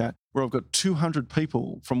finish this chat where I've got 200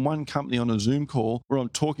 people from one company on a Zoom call where I'm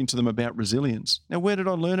talking to them about resilience. Now, where did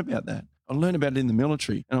I learn about that? I learned about it in the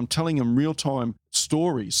military, and I'm telling them real-time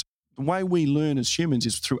stories. The way we learn as humans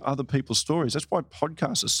is through other people's stories. That's why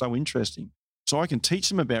podcasts are so interesting. So I can teach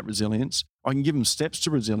them about resilience. I can give them steps to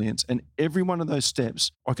resilience. And every one of those steps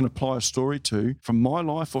I can apply a story to from my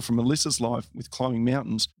life or from Alyssa's life with climbing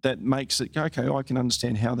mountains that makes it, okay, I can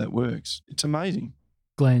understand how that works. It's amazing.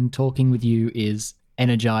 Glenn, talking with you is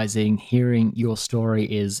energizing. Hearing your story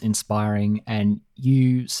is inspiring. And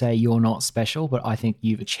you say you're not special, but I think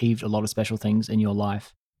you've achieved a lot of special things in your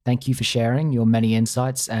life. Thank you for sharing your many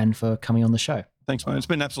insights and for coming on the show. Thanks, mate. It's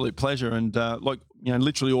been an absolute pleasure. And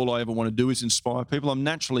literally all I ever want to do is inspire people. I'm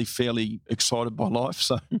naturally fairly excited by life.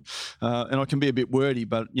 So, and I can be a bit wordy,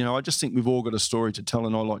 but, I just think we've all got a story to tell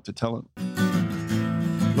and I like to tell it.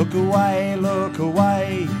 Look away,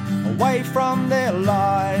 away from their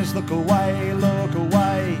lies. Look away,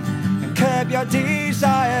 and curb your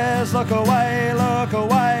desires. Look away.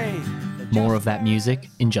 More of that music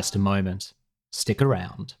in just a moment. Stick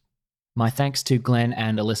around. My thanks to Glenn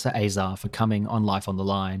and Alyssa Azar for coming on Life on the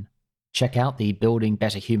Line. Check out the Building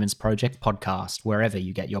Better Humans Project podcast wherever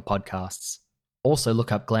you get your podcasts. Also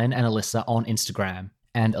look up Glenn and Alyssa on Instagram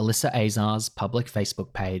and Alyssa Azar's public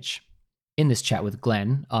Facebook page. In this chat with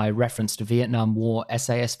Glenn, I referenced a Vietnam War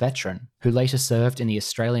SAS veteran who later served in the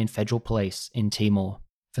Australian Federal Police in Timor.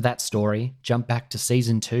 For that story, jump back to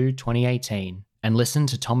Season 2, 2018, and listen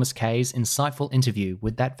to Thomas Kay's insightful interview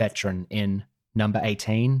with that veteran in Number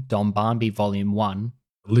 18, Don Barnby Volume 1.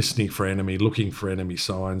 Listening for enemy, looking for enemy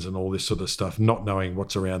signs and all this sort of stuff, not knowing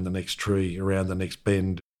what's around the next tree, around the next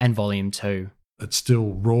bend. And Volume 2. It's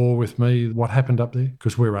still raw with me what happened up there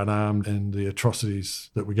because we're unarmed and the atrocities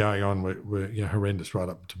that were going on were horrendous, right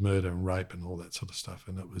up to murder and rape and all that sort of stuff.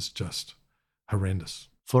 And it was just horrendous.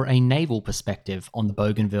 For a naval perspective on the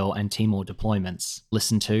Bougainville and Timor deployments,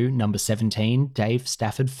 listen to Number 17, Dave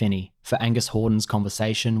Stafford Finney, for Angus Horton's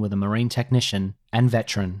conversation with a Marine technician and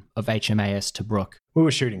veteran of HMAS Tobruk. We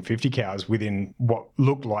were shooting 50 cows within what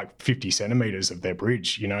looked like 50 centimetres of their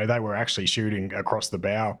bridge. They were actually shooting across the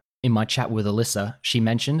bow. In my chat with Alyssa, she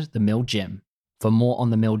mentioned the Mill Gym. For more on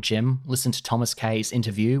the Mill Gym, listen to Thomas Kay's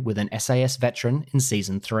interview with an SAS veteran in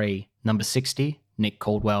Season 3, Number 60, Nick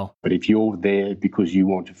Caldwell. But if you're there because you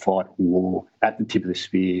want to fight war at the tip of the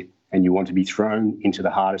spear and you want to be thrown into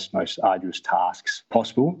the hardest, most arduous tasks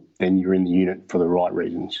possible, then you're in the unit for the right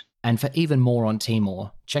reasons. And for even more on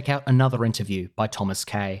Timor, check out another interview by Thomas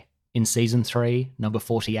Kay. In Season 3, Number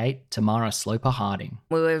 48, Tamara Sloper Harding.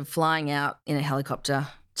 We were flying out in a helicopter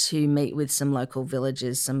to meet with some local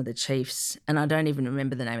villagers, some of the chiefs, and I don't even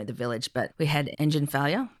remember the name of the village, but we had engine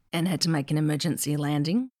failure and had to make an emergency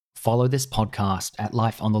landing. Follow this podcast at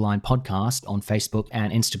Life on the Line Podcast on Facebook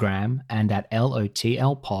and Instagram and at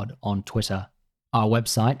LOTL Pod on Twitter. Our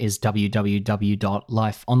website is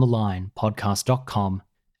www.lifeonthelinepodcast.com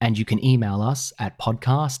and you can email us at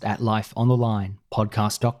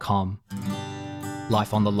podcast@lifeonthelinepodcast.com.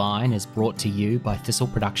 Life on the Line is brought to you by Thistle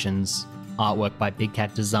Productions. Artwork by Big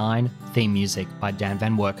Cat Design, theme music by Dan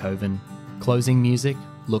Van Werkhoven. Closing music,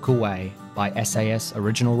 Look Away by SAS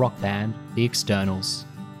original rock band, The Externals.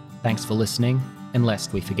 Thanks for listening, and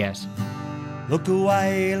lest we forget. Look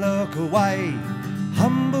away,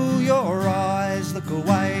 humble your eyes, look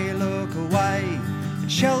away,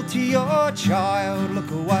 and shelter your child, look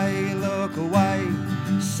away,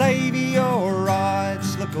 savor your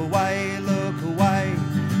rights, look away,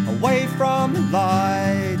 away from the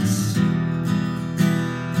lights.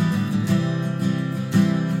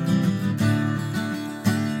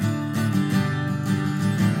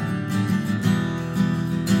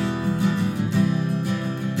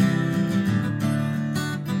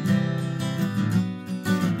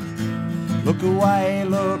 Look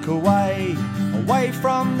away, away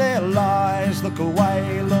from their lies. Look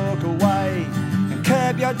away, and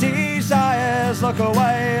curb your desires. Look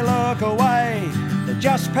away, they're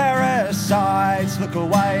just parasites. Look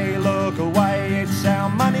away, it's our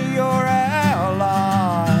money or our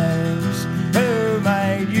lives. Who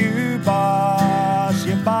made you boss,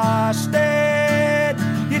 you bastard?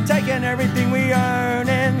 You're taking everything we own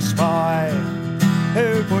in spite.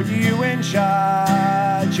 Who put you in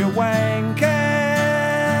charge, you wankers?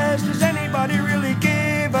 Does anybody really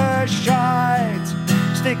give a shite?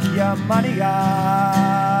 Stick your money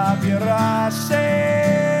up your asses.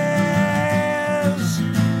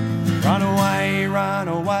 Run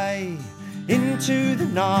away, into the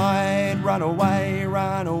night. Run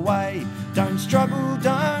away. Don't struggle,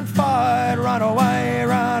 don't fight. Run away.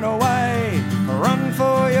 Run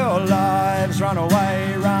for your lives. Run away.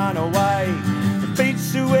 Beat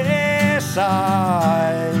suicide.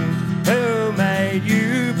 Who made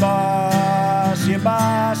you boss, you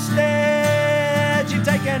bastard? You're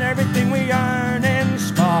taking everything we earn in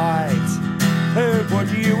spite. Who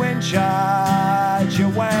put you in charge, you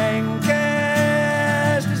wankers?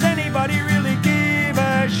 Does anybody really give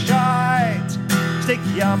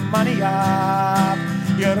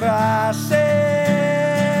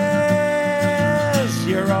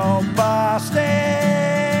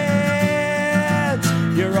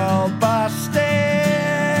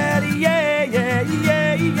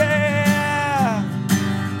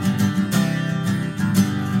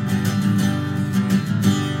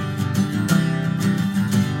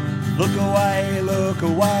Look away,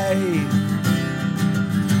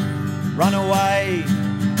 run away.